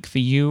unique for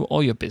you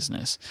or your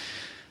business.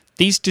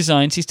 These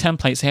designs, these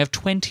templates, they have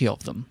 20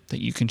 of them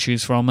that you can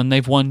choose from, and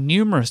they've won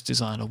numerous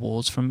design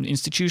awards from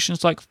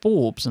institutions like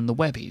Forbes and the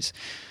Webbies.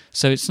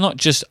 So it's not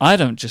just, I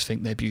don't just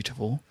think they're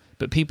beautiful,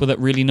 but people that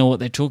really know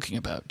what they're talking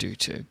about do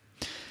too.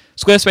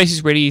 Squarespace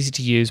is really easy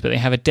to use, but they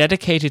have a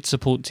dedicated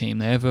support team.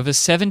 They have over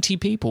 70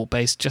 people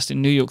based just in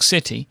New York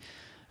City,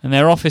 and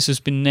their office has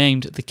been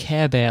named the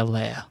Care Bear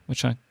Lair,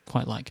 which I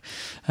quite like.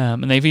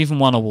 And they've even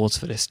won awards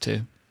for this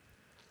too.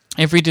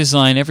 Every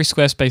design, every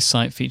Squarespace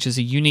site features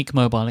a unique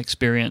mobile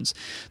experience.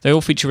 They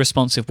all feature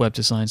responsive web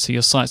design, so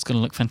your site's going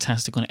to look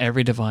fantastic on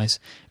every device,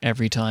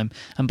 every time.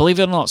 And believe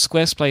it or not,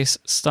 Squarespace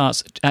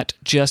starts at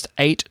just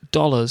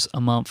 $8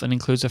 a month and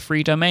includes a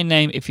free domain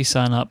name if you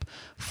sign up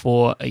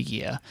for a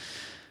year.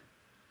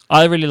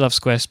 I really love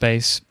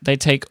Squarespace. They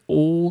take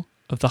all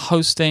of the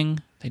hosting,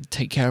 they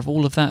take care of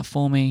all of that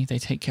for me, they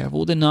take care of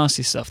all the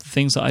nasty stuff, the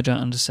things that I don't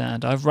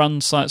understand. I've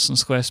run sites on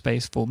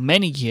Squarespace for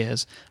many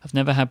years. I've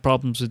never had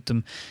problems with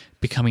them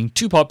becoming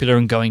too popular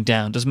and going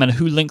down. Doesn't matter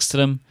who links to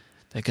them,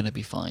 they're going to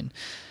be fine.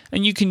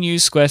 And you can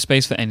use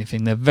Squarespace for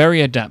anything. They're very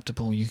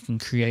adaptable. You can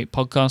create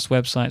podcast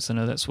websites. I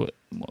know that's what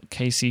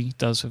Casey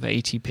does with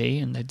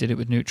ATP, and they did it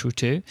with Neutral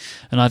too.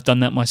 And I've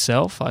done that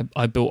myself.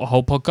 I built a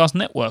whole podcast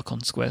network on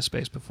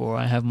Squarespace before.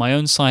 I have my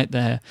own site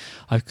there.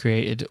 I've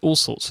created all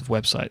sorts of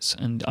websites,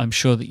 and I'm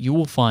sure that you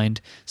will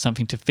find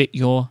something to fit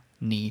your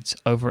needs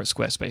over at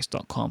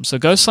squarespace.com. So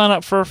go sign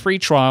up for a free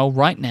trial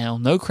right now.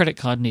 No credit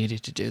card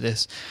needed to do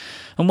this.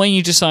 And when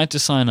you decide to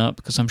sign up,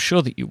 because I'm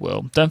sure that you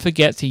will, don't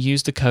forget to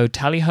use the code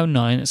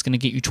TALLYHO9. It's going to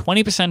get you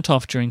 20%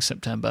 off during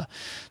September.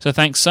 So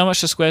thanks so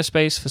much to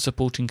Squarespace for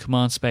supporting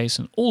Command Space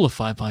and all of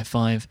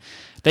 5x5.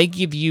 They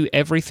give you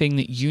everything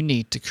that you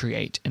need to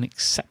create an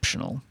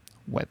exceptional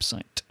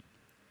website.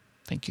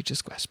 Thank you to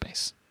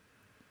Squarespace.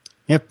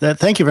 Yep,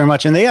 thank you very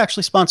much. And they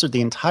actually sponsored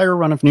the entire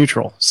run of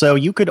Neutral. So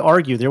you could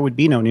argue there would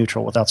be no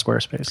Neutral without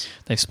Squarespace.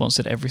 They've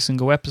sponsored every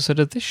single episode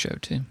of this show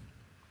too.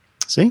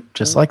 See,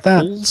 just like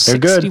that. All They're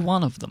good.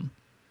 61 of them.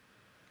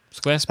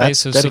 Squarespace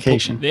That's has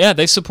dedication.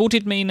 they've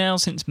supported me now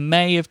since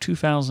May of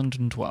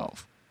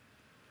 2012.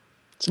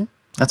 See,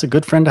 that's a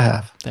good friend to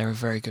have. They're a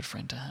very good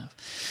friend to have.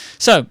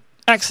 So,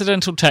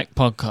 Accidental Tech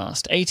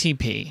Podcast,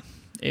 ATP.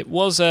 It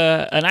was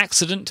an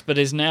accident, but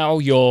is now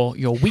your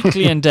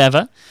weekly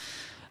endeavor.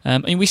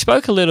 And we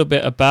spoke a little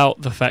bit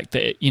about the fact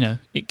that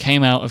it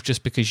came out of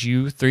just because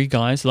you three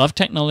guys love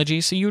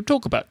technology, so you would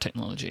talk about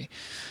technology.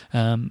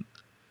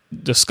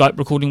 The Skype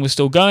recording was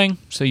still going,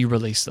 so you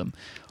released them.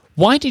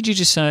 Why did you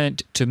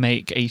decide to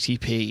make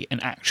ATP an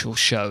actual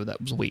show that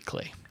was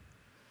weekly?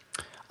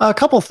 A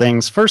couple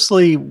things.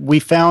 Firstly, we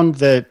found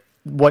that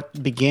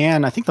what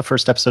began, I think the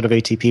first episode of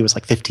ATP was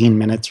like 15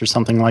 minutes or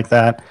something like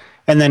that.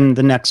 And then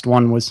the next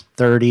one was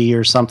 30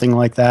 or something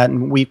like that.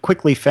 And we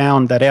quickly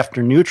found that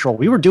after Neutral,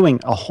 we were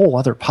doing a whole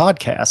other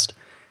podcast.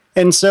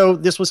 And so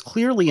this was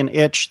clearly an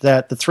itch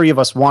that the three of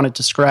us wanted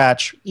to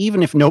scratch,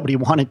 even if nobody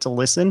wanted to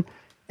listen.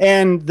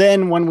 And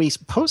then when we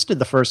posted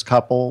the first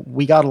couple,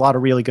 we got a lot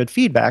of really good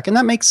feedback. And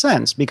that makes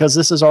sense because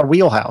this is our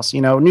wheelhouse.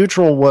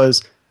 Neutral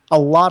was a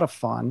lot of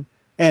fun.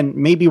 And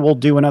maybe we'll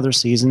do another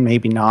season,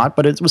 maybe not.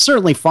 But it was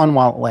certainly fun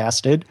while it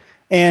lasted.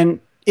 And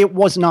it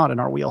was not in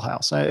our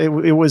wheelhouse. It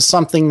was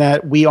something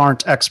that we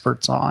aren't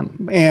experts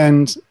on.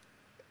 And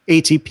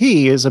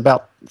ATP is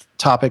about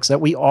topics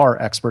that we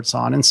are experts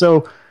on. And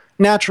so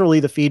naturally,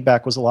 the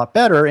feedback was a lot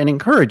better and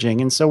encouraging.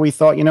 And so we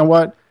thought, you know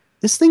what?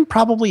 This thing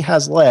probably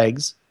has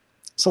legs.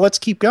 So let's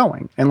keep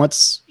going and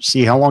let's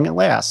see how long it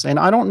lasts. And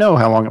I don't know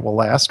how long it will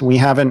last. We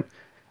haven't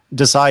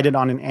decided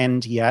on an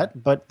end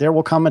yet, but there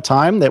will come a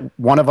time that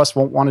one of us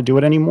won't want to do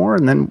it anymore,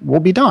 and then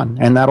we'll be done,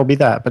 and that'll be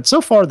that. But so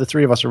far, the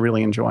three of us are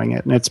really enjoying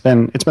it, and it's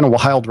been a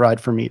wild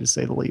ride for me, to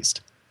say the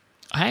least.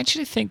 I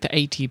actually think that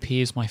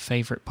ATP is my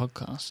favorite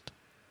podcast.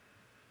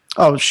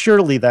 Oh,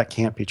 surely that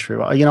can't be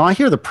true. I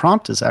hear the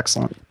prompt is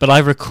excellent. But I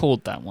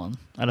record that one.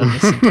 I don't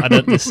listen. I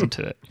don't listen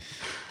to it.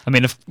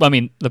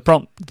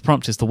 The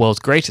prompt is the world's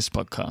greatest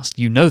podcast.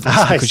 You know this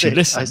because you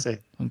listen. I see.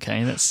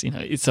 Okay, that's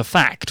it's a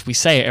fact. We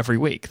say it every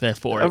week,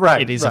 therefore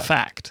it is a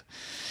fact.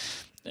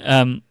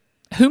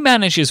 Who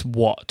manages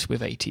what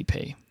with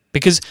ATP?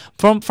 Because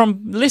from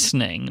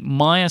listening,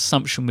 my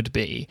assumption would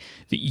be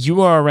that you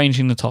are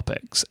arranging the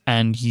topics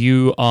and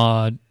you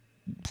are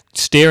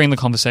steering the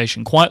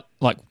conversation, quite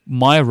like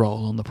my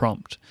role on the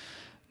prompt.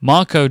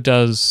 Marco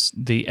does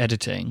the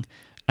editing,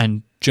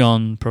 and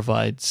John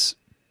provides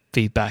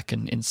feedback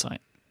and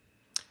insight.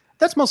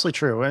 That's mostly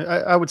true.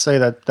 I would say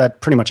that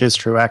pretty much is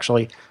true,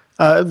 actually.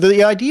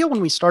 The idea when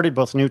we started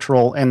both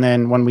Neutral and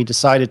then when we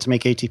decided to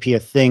make ATP a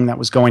thing that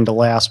was going to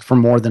last for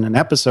more than an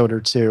episode or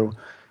two,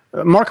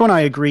 Marco and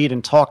I agreed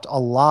and talked a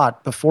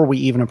lot before we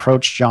even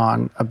approached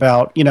John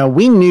about,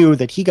 we knew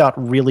that he got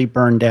really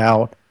burned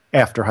out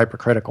after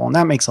Hypercritical, and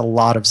that makes a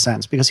lot of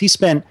sense because he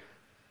spent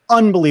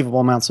unbelievable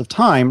amounts of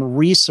time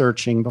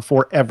researching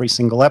before every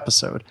single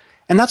episode.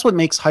 And that's what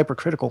makes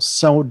Hypercritical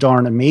so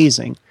darn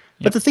amazing.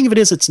 But the thing of it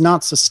is, it's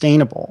not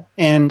sustainable.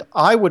 And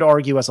I would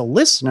argue as a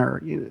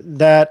listener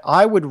that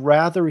I would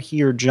rather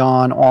hear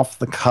John off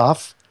the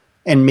cuff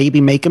and maybe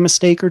make a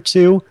mistake or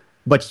two,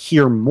 but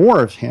hear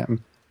more of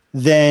him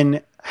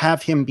than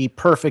have him be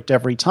perfect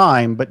every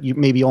time, but you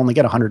maybe only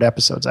get 100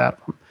 episodes out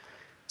of him.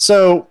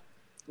 So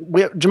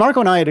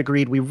Jamarco and I had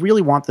agreed we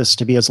really want this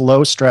to be as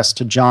low stress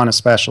to John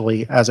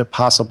especially as it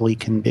possibly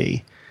can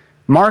be.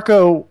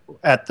 Marco,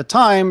 at the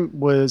time,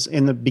 was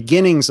in the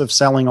beginnings of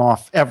selling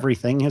off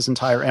everything, his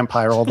entire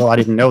empire, although I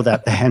didn't know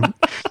that then.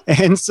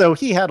 And so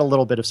he had a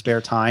little bit of spare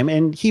time,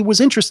 and he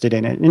was interested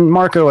in it. And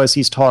Marco, as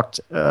he's talked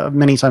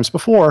many times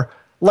before,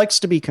 likes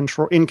to be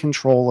in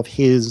control of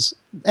his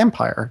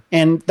empire.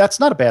 And that's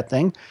not a bad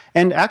thing.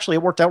 And actually,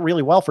 it worked out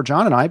really well for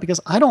John and I because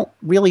I don't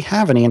really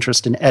have any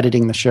interest in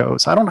editing the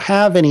shows. I don't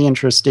have any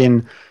interest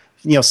in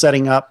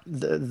setting up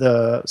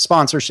the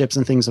sponsorships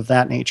and things of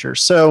that nature.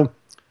 So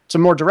to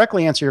more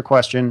directly answer your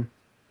question,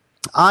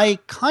 I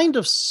kind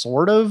of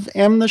sort of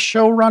am the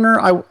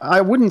showrunner.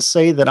 I wouldn't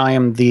say that I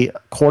am the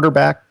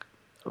quarterback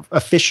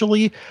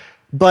officially,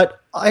 but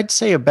I'd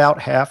say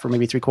about half or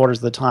maybe 3/4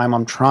 of the time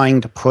I'm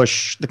trying to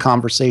push the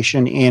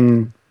conversation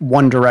in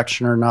one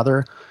direction or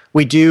another.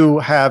 We do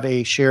have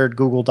a shared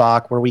Google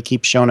Doc where we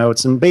keep show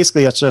notes, and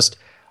basically it's just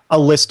a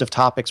list of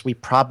topics we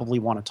probably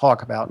want to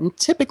talk about. And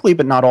typically,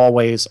 but not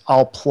always,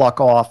 I'll pluck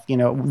off, the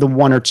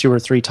 1 or 2 or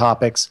 3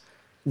 topics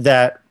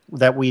that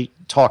we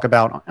talk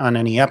about on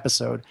any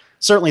episode.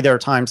 Certainly there are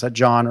times that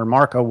John or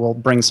Marco will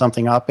bring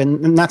something up,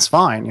 and that's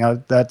fine.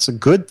 That's a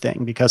good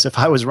thing, because if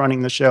I was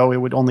running the show, it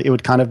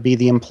would kind of be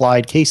the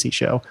implied Casey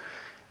show.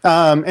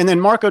 And then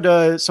Marco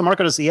does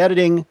the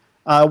editing.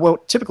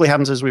 What typically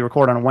happens is we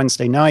record on a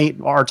Wednesday night,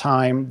 our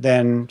time.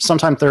 Then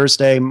sometime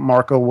Thursday,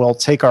 Marco will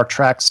take our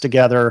tracks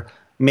together,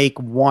 make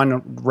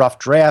one rough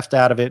draft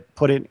out of it,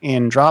 put it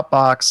in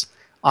Dropbox.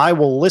 I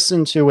will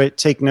listen to it,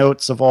 take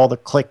notes of all the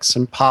clicks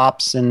and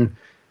pops and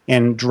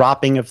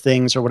dropping of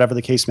things or whatever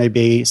the case may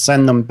be,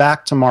 send them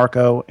back to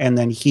Marco, and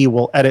then he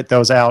will edit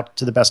those out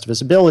to the best of his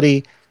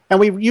ability. And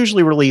we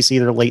usually release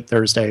either late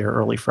Thursday or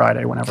early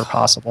Friday whenever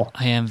possible.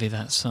 I envy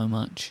that so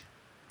much.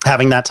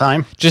 Having that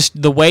time?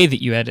 Just the way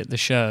that you edit the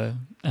show.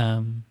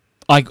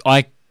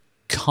 I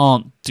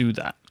can't do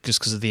that just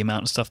because of the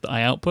amount of stuff that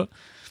I output,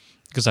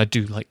 because I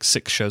do like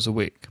 6 shows a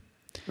week.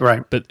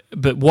 Right.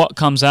 But what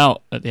comes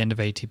out at the end of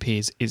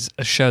ATP is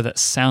a show that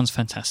sounds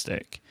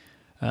fantastic.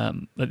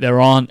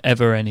 There aren't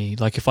ever any,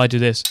 like, if I do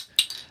this,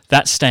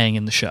 that's staying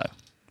in the show,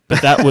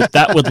 but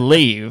that would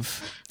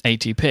leave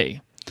ATP,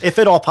 if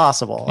at all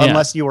possible,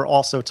 unless you were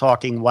also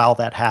talking while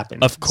that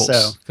happened. Of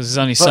course, because there's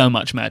only so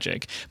much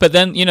magic. But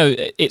then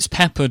it's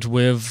peppered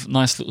with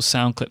nice little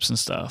sound clips and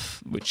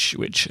stuff,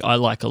 which I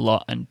like a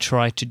lot, and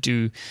try to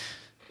do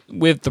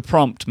with the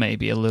prompt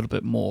maybe a little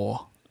bit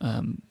more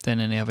than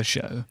any other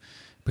show.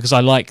 Because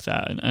I like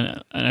that,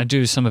 and I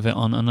do some of it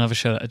on another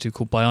show that I do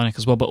called Bionic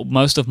as well, but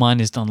most of mine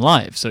is done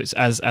live, so it's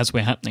as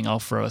we're happening, I'll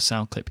throw a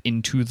sound clip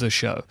into the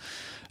show,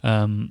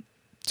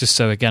 just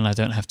so, again, I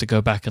don't have to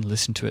go back and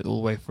listen to it all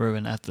the way through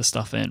and add the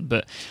stuff in.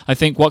 But I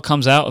think what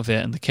comes out of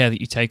it and the care that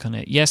you take on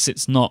it, yes,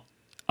 it's not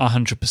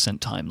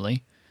 100%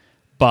 timely,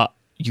 but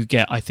you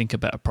get, I think, a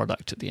better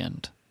product at the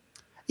end.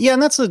 Yeah,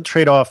 and that's the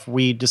trade-off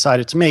we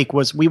decided to make,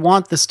 was we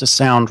want this to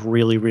sound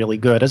really, really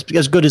good, as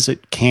good as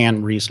it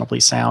can reasonably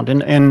sound.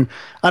 And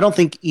I don't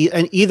think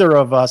either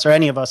of us or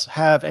any of us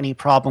have any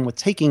problem with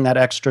taking that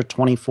extra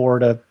 24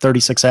 to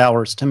 36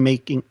 hours to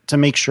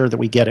make sure that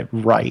we get it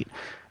right.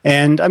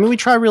 And, I mean, we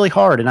try really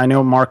hard, and I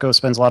know Marco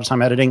spends a lot of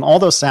time editing. All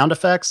those sound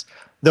effects,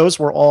 those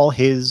were all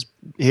his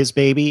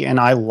baby,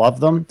 and I love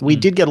them. We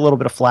did get a little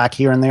bit of flack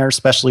here and there,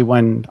 especially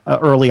when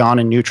early on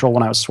in Neutral,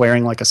 when I was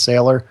swearing like a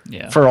sailor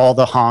for all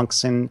the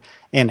honks and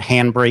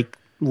handbrake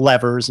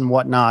levers and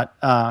whatnot.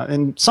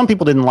 And some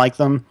people didn't like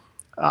them.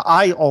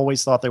 I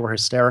always thought they were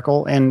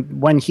hysterical.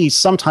 And when he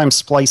sometimes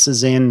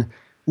splices in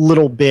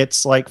little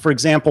bits, like, for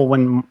example,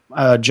 when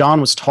John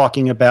was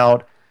talking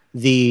about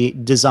the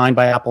Designed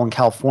by Apple in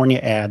California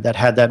ad that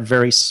had that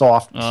very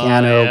soft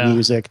piano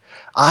music.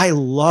 I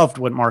loved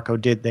what Marco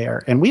did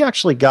there. And we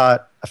actually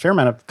got a fair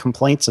amount of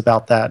complaints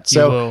about that.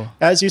 So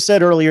as you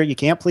said earlier, you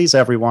can't please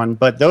everyone,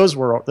 but those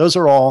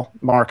are all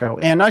Marco.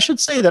 And I should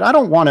say that I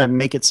don't want to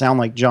make it sound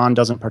like John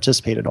doesn't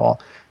participate at all.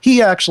 He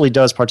actually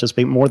does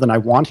participate more than I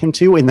want him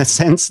to, in the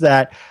sense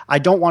that I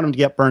don't want him to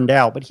get burned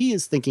out, but he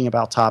is thinking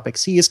about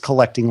topics. He is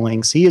collecting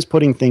links. He is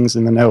putting things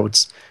in the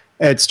notes.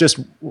 It's just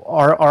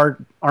our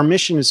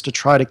mission is to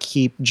try to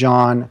keep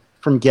John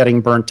from getting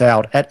burnt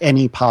out at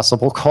any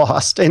possible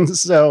cost. And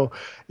so,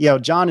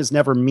 John is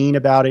never mean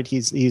about it.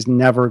 He's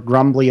never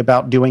grumbly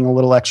about doing a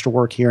little extra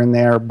work here and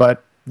there.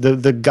 But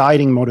the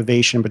guiding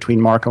motivation between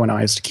Marco and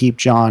I is to keep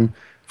John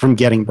from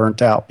getting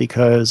burnt out,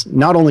 because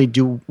not only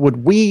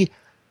would we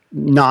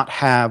not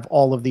have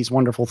all of these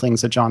wonderful things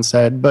that John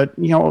said, but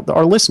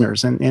our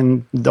listeners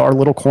and our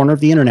little corner of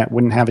the internet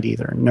wouldn't have it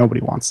either.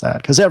 Nobody wants that,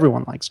 because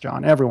everyone likes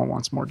John. Everyone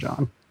wants more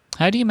John.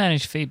 How do you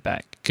manage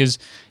feedback? Because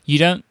you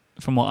don't,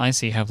 from what I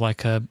see, have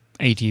like a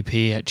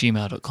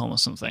adp@gmail.com or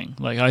something.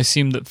 Like, I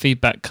assume that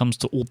feedback comes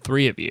to all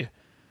three of you.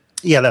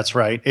 Yeah, that's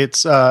right.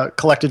 It's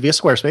collected via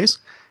Squarespace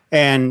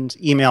and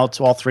emailed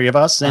to all three of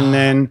us. And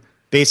then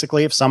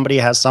basically, if somebody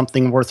has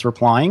something worth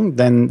replying,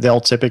 then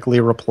they'll typically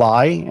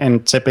reply,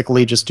 and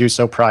typically just do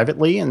so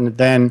privately. And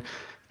then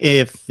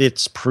if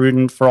it's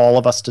prudent for all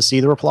of us to see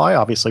the reply,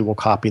 obviously we'll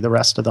copy the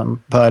rest of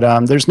them.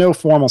 But there's no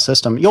formal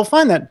system. You'll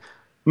find that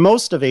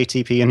most of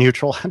ATP and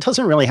Neutral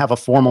doesn't really have a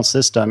formal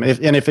system.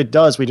 If it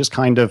does, we just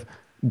kind of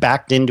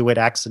backed into it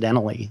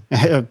accidentally.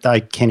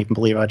 I can't even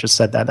believe I just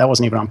said that. That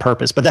wasn't even on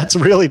purpose, but that's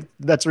really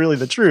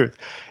the truth,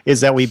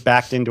 is that we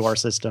backed into our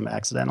system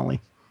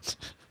accidentally.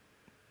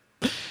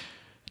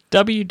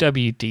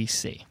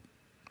 WWDC.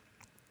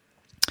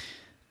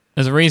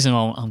 There's a reason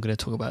I'm going to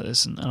talk about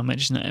this, and I'll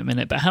mention it in a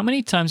minute, but how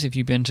many times have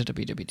you been to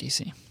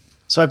WWDC?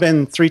 So I've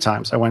been 3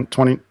 times. I went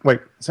 3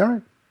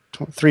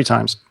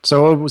 times.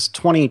 So it was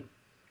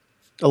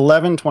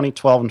 2011,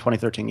 2012, and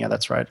 2013. Yeah,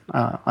 that's right.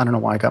 I don't know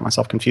why I got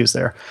myself confused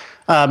there.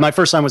 My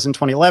first time was in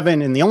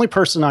 2011, and the only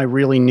person I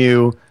really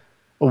knew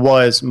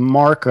was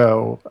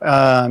Marco,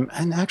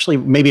 and actually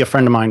maybe a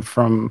friend of mine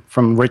from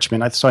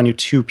Richmond. So I knew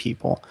 2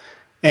 people.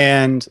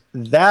 And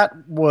that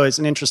was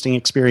an interesting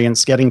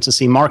experience, getting to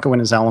see Marco in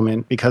his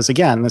element, because,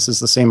 again, this is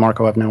the same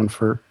Marco I've known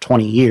for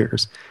 20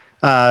 years.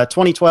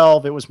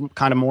 2012, it was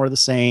kind of more of the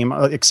same,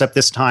 except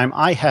this time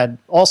I had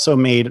also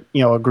made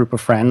a group of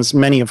friends,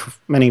 many of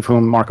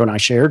whom Marco and I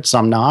shared,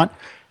 some not.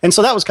 And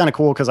so that was kind of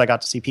cool because I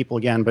got to see people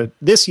again. But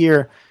this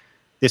year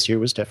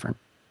was different.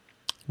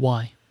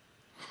 Why?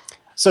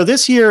 So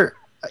this year,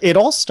 it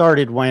all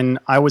started when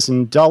I was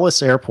in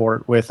Dulles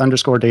Airport with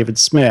 _David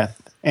Smith.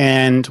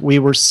 And we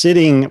were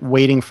sitting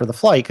waiting for the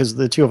flight because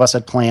the 2 of us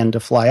had planned to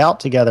fly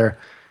out together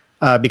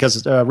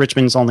because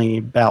Richmond's only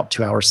about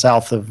 2 hours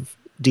south of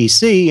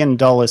D.C. and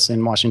Dulles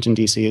in Washington,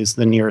 D.C. is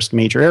the nearest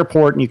major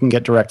airport, and you can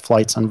get direct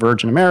flights on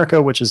Virgin America,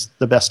 which is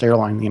the best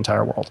airline in the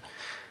entire world.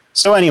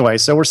 So anyway,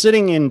 we're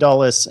sitting in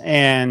Dulles,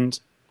 and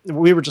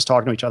we were just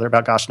talking to each other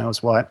about gosh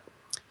knows what.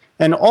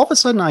 And all of a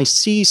sudden, I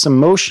see some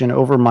motion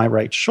over my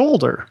right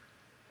shoulder.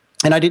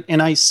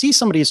 And I see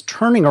somebody is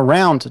turning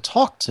around to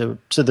talk to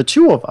the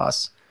 2 of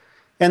us.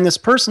 And this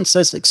person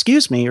says,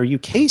 "Excuse me, are you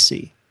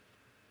Casey?"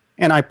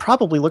 And I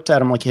probably looked at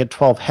him like he had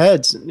 12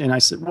 heads. And I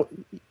said, "Well,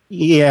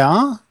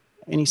 yeah."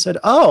 And he said,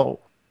 "Oh,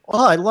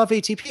 well, I love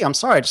ATP. I'm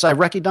sorry. I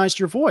recognized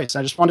your voice.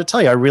 I just wanted to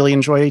tell you, I really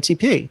enjoy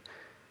ATP."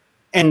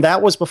 And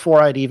that was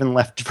before I'd even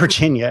left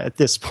Virginia at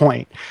this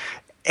point.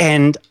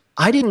 And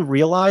I didn't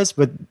realize,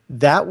 but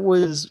that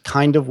was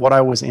kind of what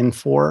I was in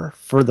for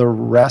the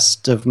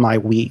rest of my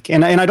week.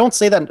 And I don't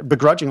say that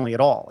begrudgingly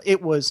at all.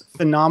 It was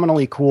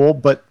phenomenally cool,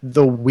 but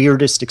the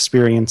weirdest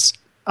experience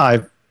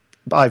I've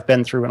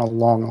been through in a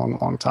long, long,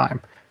 long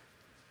time.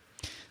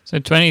 So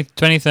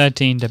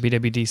 2013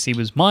 WWDC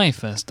was my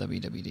first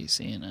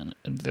WWDC, and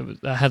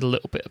I had a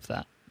little bit of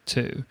that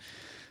too.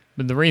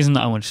 But the reason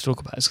that I wanted to talk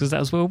about it is because that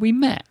was where we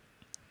met.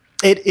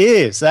 It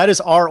is. That is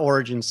our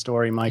origin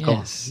story, Michael.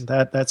 Yes.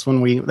 That's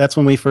when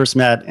we first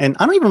met, and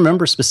I don't even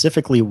remember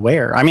specifically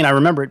where. I mean, I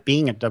remember it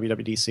being at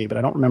WWDC, but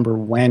I don't remember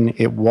when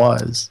it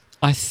was.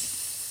 I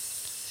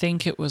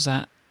think it was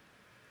at.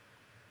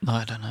 No,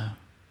 I don't know.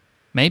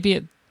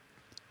 Maybe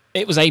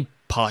it was a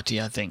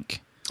party. I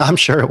think. I'm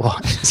sure it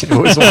was. It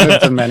was one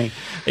of the many.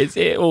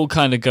 It all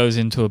kind of goes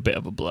into a bit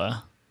of a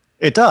blur.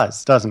 It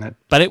does, doesn't it?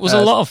 But it was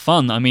a lot of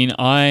fun. I mean,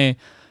 I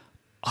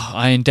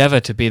endeavor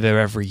to be there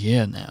every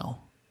year now.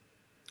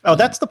 Oh,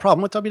 that's the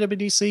problem with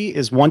WWDC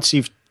is once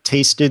you've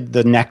tasted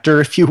the nectar,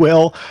 if you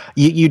will,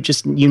 you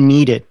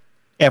need it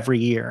every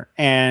year.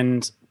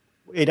 And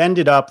it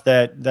ended up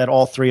that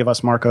all 3 of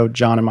us, Marco,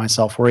 John, and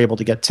myself, were able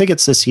to get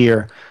tickets this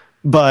year.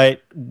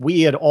 But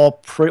we had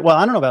all well,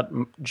 I don't know about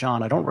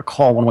John. I don't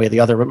recall one way or the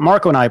other. But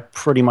Marco and I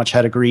pretty much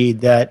had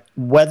agreed that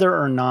whether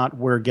or not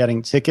we're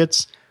getting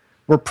tickets,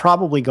 we're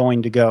probably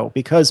going to go.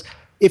 Because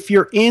if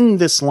you're in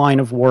this line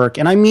of work,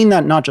 and I mean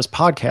that not just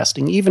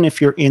podcasting, even if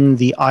you're in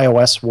the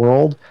iOS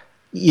world,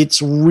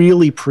 it's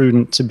really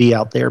prudent to be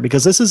out there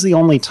because this is the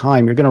only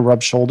time you're going to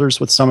rub shoulders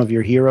with some of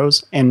your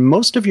heroes, and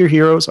most of your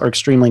heroes are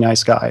extremely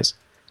nice guys.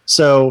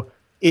 So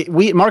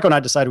Marco and I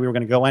decided we were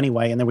going to go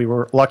anyway, and then we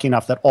were lucky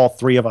enough that all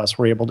three of us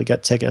were able to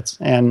get tickets.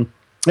 And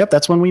yep,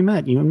 that's when we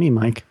met, you and me,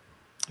 Mike.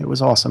 It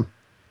was awesome.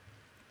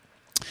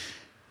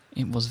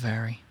 It was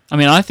very. I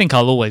mean, I think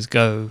I'll always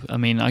go. I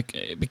mean,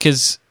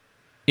 because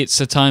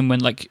it's a time when,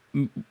 like,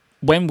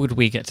 when would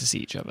we get to see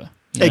each other?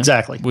 You know?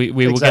 Exactly. We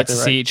will get to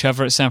see each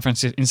other at San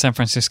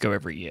Francisco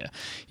every year.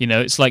 You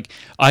know, it's like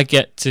I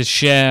get to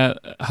share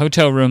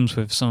hotel rooms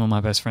with some of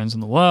my best friends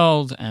in the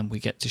world, and we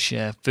get to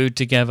share food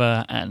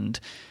together, and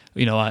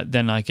you know,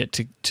 then I get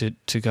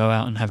to go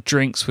out and have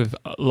drinks with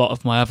a lot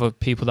of my other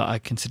people that I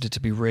consider to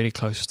be really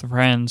close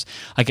friends.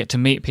 I get to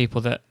meet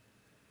people that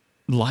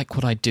like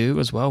what I do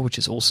as well, which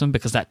is awesome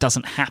because that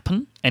doesn't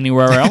happen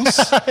anywhere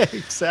else.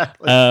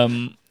 Exactly.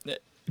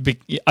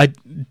 I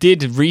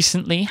did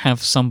recently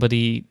have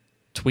somebody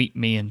tweet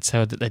me and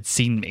tell that they'd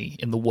seen me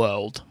in the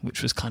world,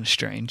 which was kind of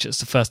strange. It's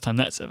the first time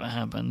that's ever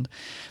happened,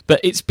 but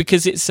it's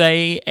because it's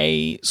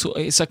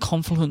it's a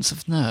confluence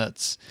of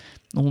nerds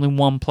all in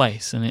one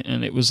place,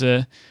 and it was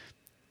a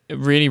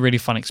really, really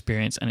fun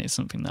experience, and it's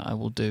something that I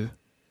will do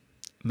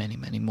many,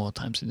 many more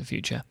times in the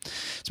future.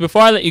 So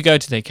before I let you go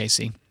today,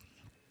 Casey,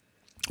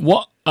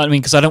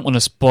 because I don't want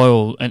to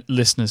spoil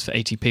listeners for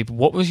ATP, but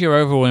what was your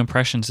overall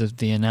impressions of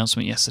the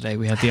announcement yesterday?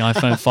 We had the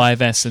iPhone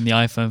 5S and the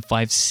iPhone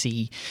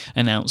 5C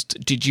announced.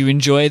 Did you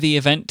enjoy the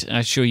event?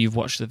 I'm sure you've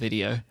watched the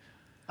video.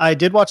 I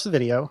did watch the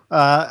video.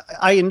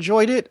 I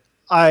enjoyed it.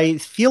 I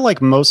feel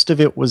like most of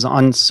it was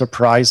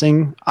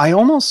unsurprising. I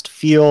almost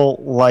feel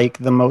like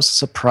the most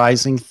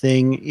surprising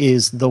thing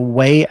is the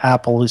way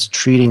Apple is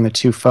treating the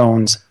two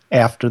phones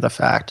after the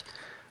fact,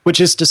 which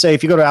is to say,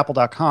 if you go to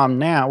apple.com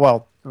now,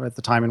 well, at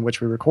the time in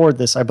which we record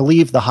this, I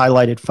believe the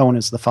highlighted phone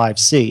is the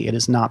 5C. It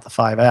is not the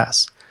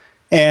 5S.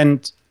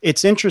 And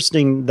it's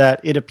interesting that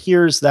it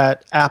appears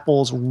that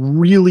Apple's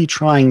really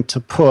trying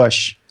to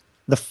push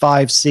the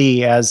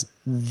 5C as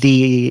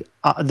the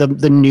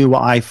new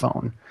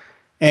iPhone.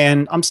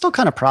 And I'm still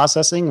kind of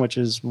processing, which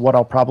is what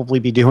I'll probably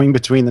be doing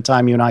between the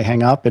time you and I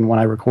hang up and when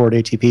I record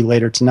ATP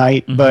later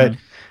tonight. Mm-hmm. But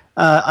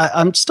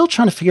I'm still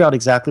trying to figure out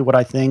exactly what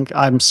I think.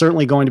 I'm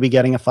certainly going to be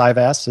getting a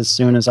 5S as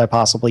soon as I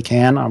possibly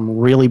can. I'm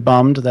really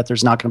bummed that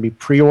there's not going to be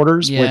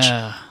pre-orders, which,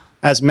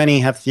 as many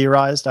have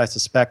theorized, I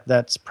suspect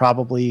that's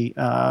probably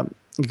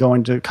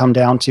going to come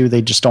down to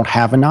they just don't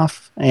have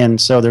enough.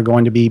 And so they're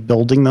going to be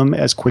building them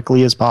as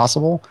quickly as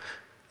possible.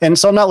 And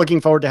so I'm not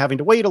looking forward to having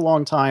to wait a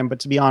long time. But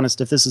to be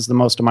honest, if this is the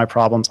most of my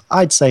problems,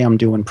 I'd say I'm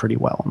doing pretty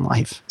well in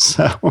life.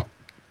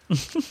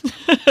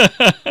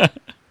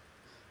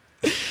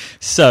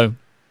 So,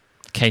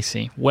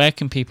 Casey, where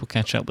can people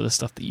catch up with the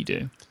stuff that you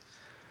do?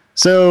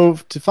 So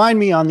to find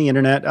me on the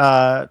internet,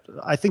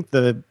 I think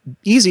the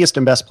easiest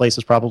and best place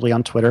is probably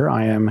on Twitter.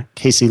 I am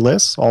Casey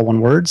Liss, all one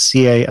word,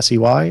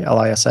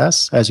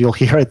 CASEYLISS, as you'll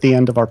hear at the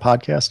end of our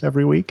podcast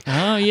every week.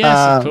 Oh,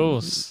 yes, of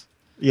course.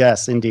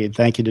 Yes, indeed.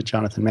 Thank you to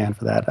Jonathan Mann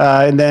for that.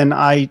 And then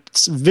I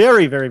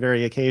very, very,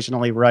 very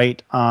occasionally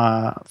write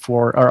on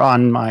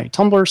my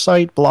Tumblr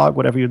site, blog,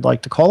 whatever you'd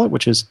like to call it,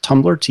 which is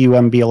Tumblr,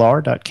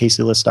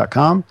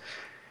 tumblr.caseyliss.com.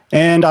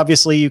 And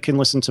obviously you can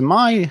listen to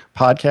my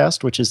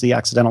podcast, which is the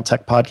Accidental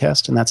Tech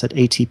Podcast, and that's at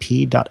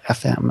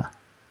atp.fm.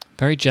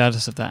 Very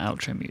jealous of that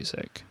outro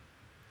music.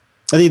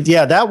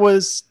 Yeah, that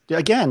was,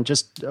 again,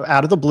 just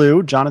out of the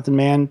blue. Jonathan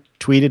Mann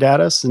tweeted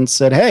at us and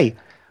said, hey,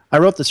 I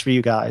wrote this for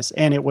you guys,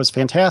 and it was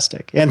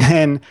fantastic. And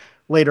then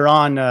later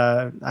on,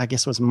 I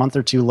guess it was a month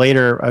or two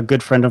later, a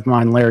good friend of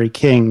mine, Larry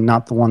King,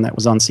 not the one that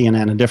was on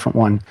CNN, a different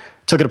one,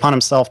 took it upon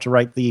himself to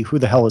write the Who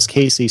the Hell is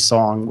Casey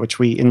song, which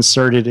we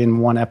inserted in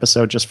one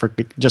episode just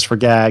for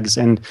gags.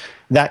 And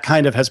that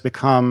kind of has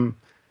become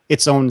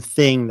its own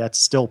thing that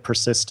still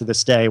persists to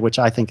this day, which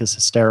I think is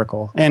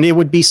hysterical. And it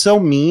would be so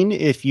mean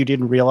if you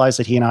didn't realize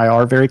that he and I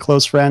are very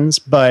close friends,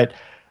 but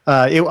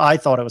I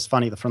thought it was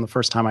funny from the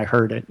first time I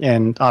heard it,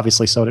 and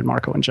obviously so did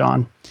Marco and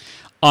John.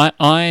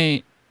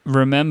 I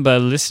remember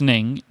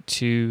listening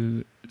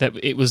to that.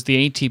 It was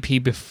the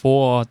ATP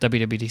before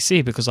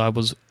WWDC because I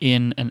was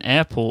in an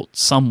airport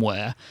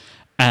somewhere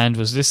and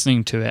was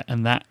listening to it,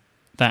 and that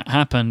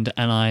happened,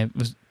 and I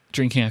was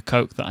drinking a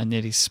Coke that I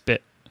nearly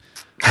spit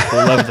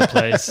all over the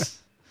place.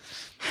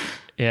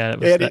 Yeah,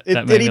 he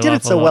did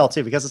it so well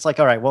too, because it's like,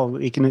 all right, well,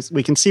 we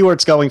can see where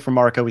it's going for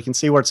Marco, we can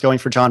see where it's going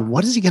for John.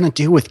 What is he going to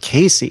do with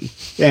Casey?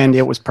 And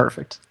it was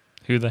perfect.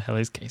 Who the hell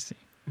is Casey?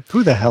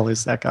 Who the hell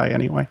is that guy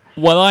anyway?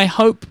 Well, I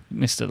hope,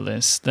 Mr.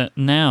 Liss, that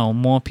now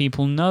more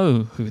people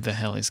know who the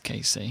hell is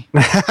Casey.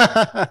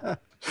 Well,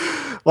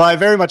 I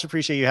very much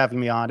appreciate you having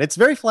me on. It's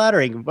very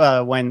flattering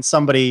when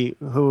somebody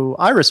who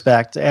I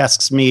respect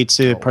asks me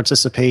to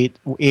participate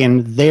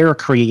in their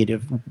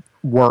creative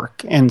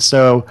work. And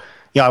so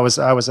Yeah, I was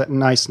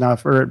nice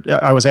enough, or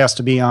I was asked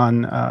to be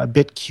on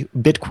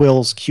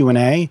BitQuill's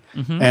Q&A,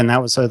 and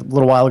that was a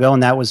little while ago,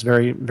 and that was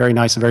very, very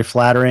nice and very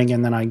flattering.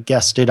 And then I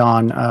guested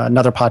on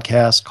another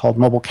podcast called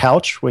Mobile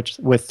Couch, which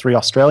with 3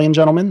 Australian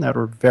gentlemen that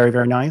were very,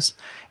 very nice,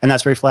 and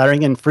that's very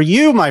flattering. And for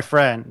you, my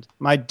friend,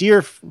 my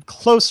dear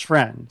close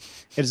friend,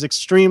 it is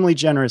extremely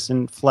generous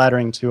and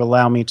flattering to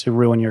allow me to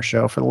ruin your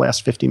show for the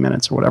last 50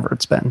 minutes or whatever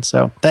it's been.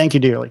 So thank you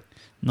dearly.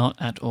 Not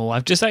at all.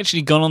 I've just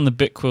actually gone on the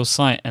BitQuill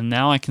site, and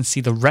now I can see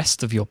the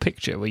rest of your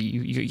picture where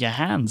you got your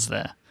hands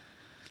there.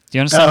 Do you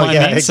understand what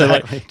I mean? Exactly. So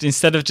like,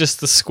 instead of just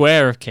the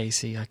square of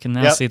Casey, I can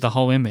now see the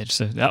whole image.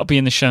 So that'll be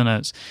in the show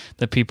notes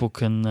that people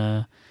can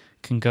go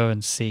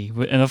and see.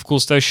 And of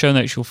course, those show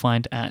notes you'll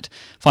find at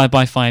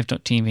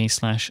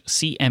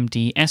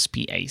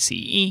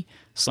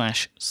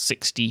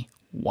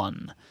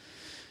 5by5.tv/CMDSPACE/61.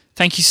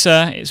 Thank you,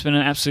 sir. It's been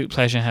an absolute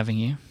pleasure having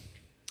you.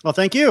 Well,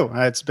 thank you.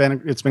 It's been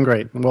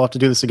great. We'll have to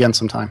do this again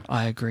sometime.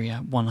 I agree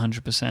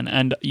 100%.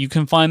 And you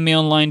can find me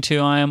online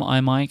too. I am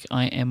iMyke,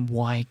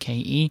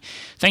 IMYKE.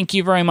 Thank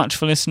you very much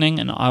for listening,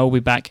 and I will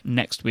be back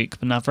next week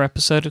with another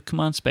episode of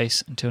Command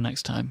Space. Until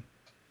next time,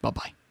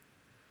 bye-bye.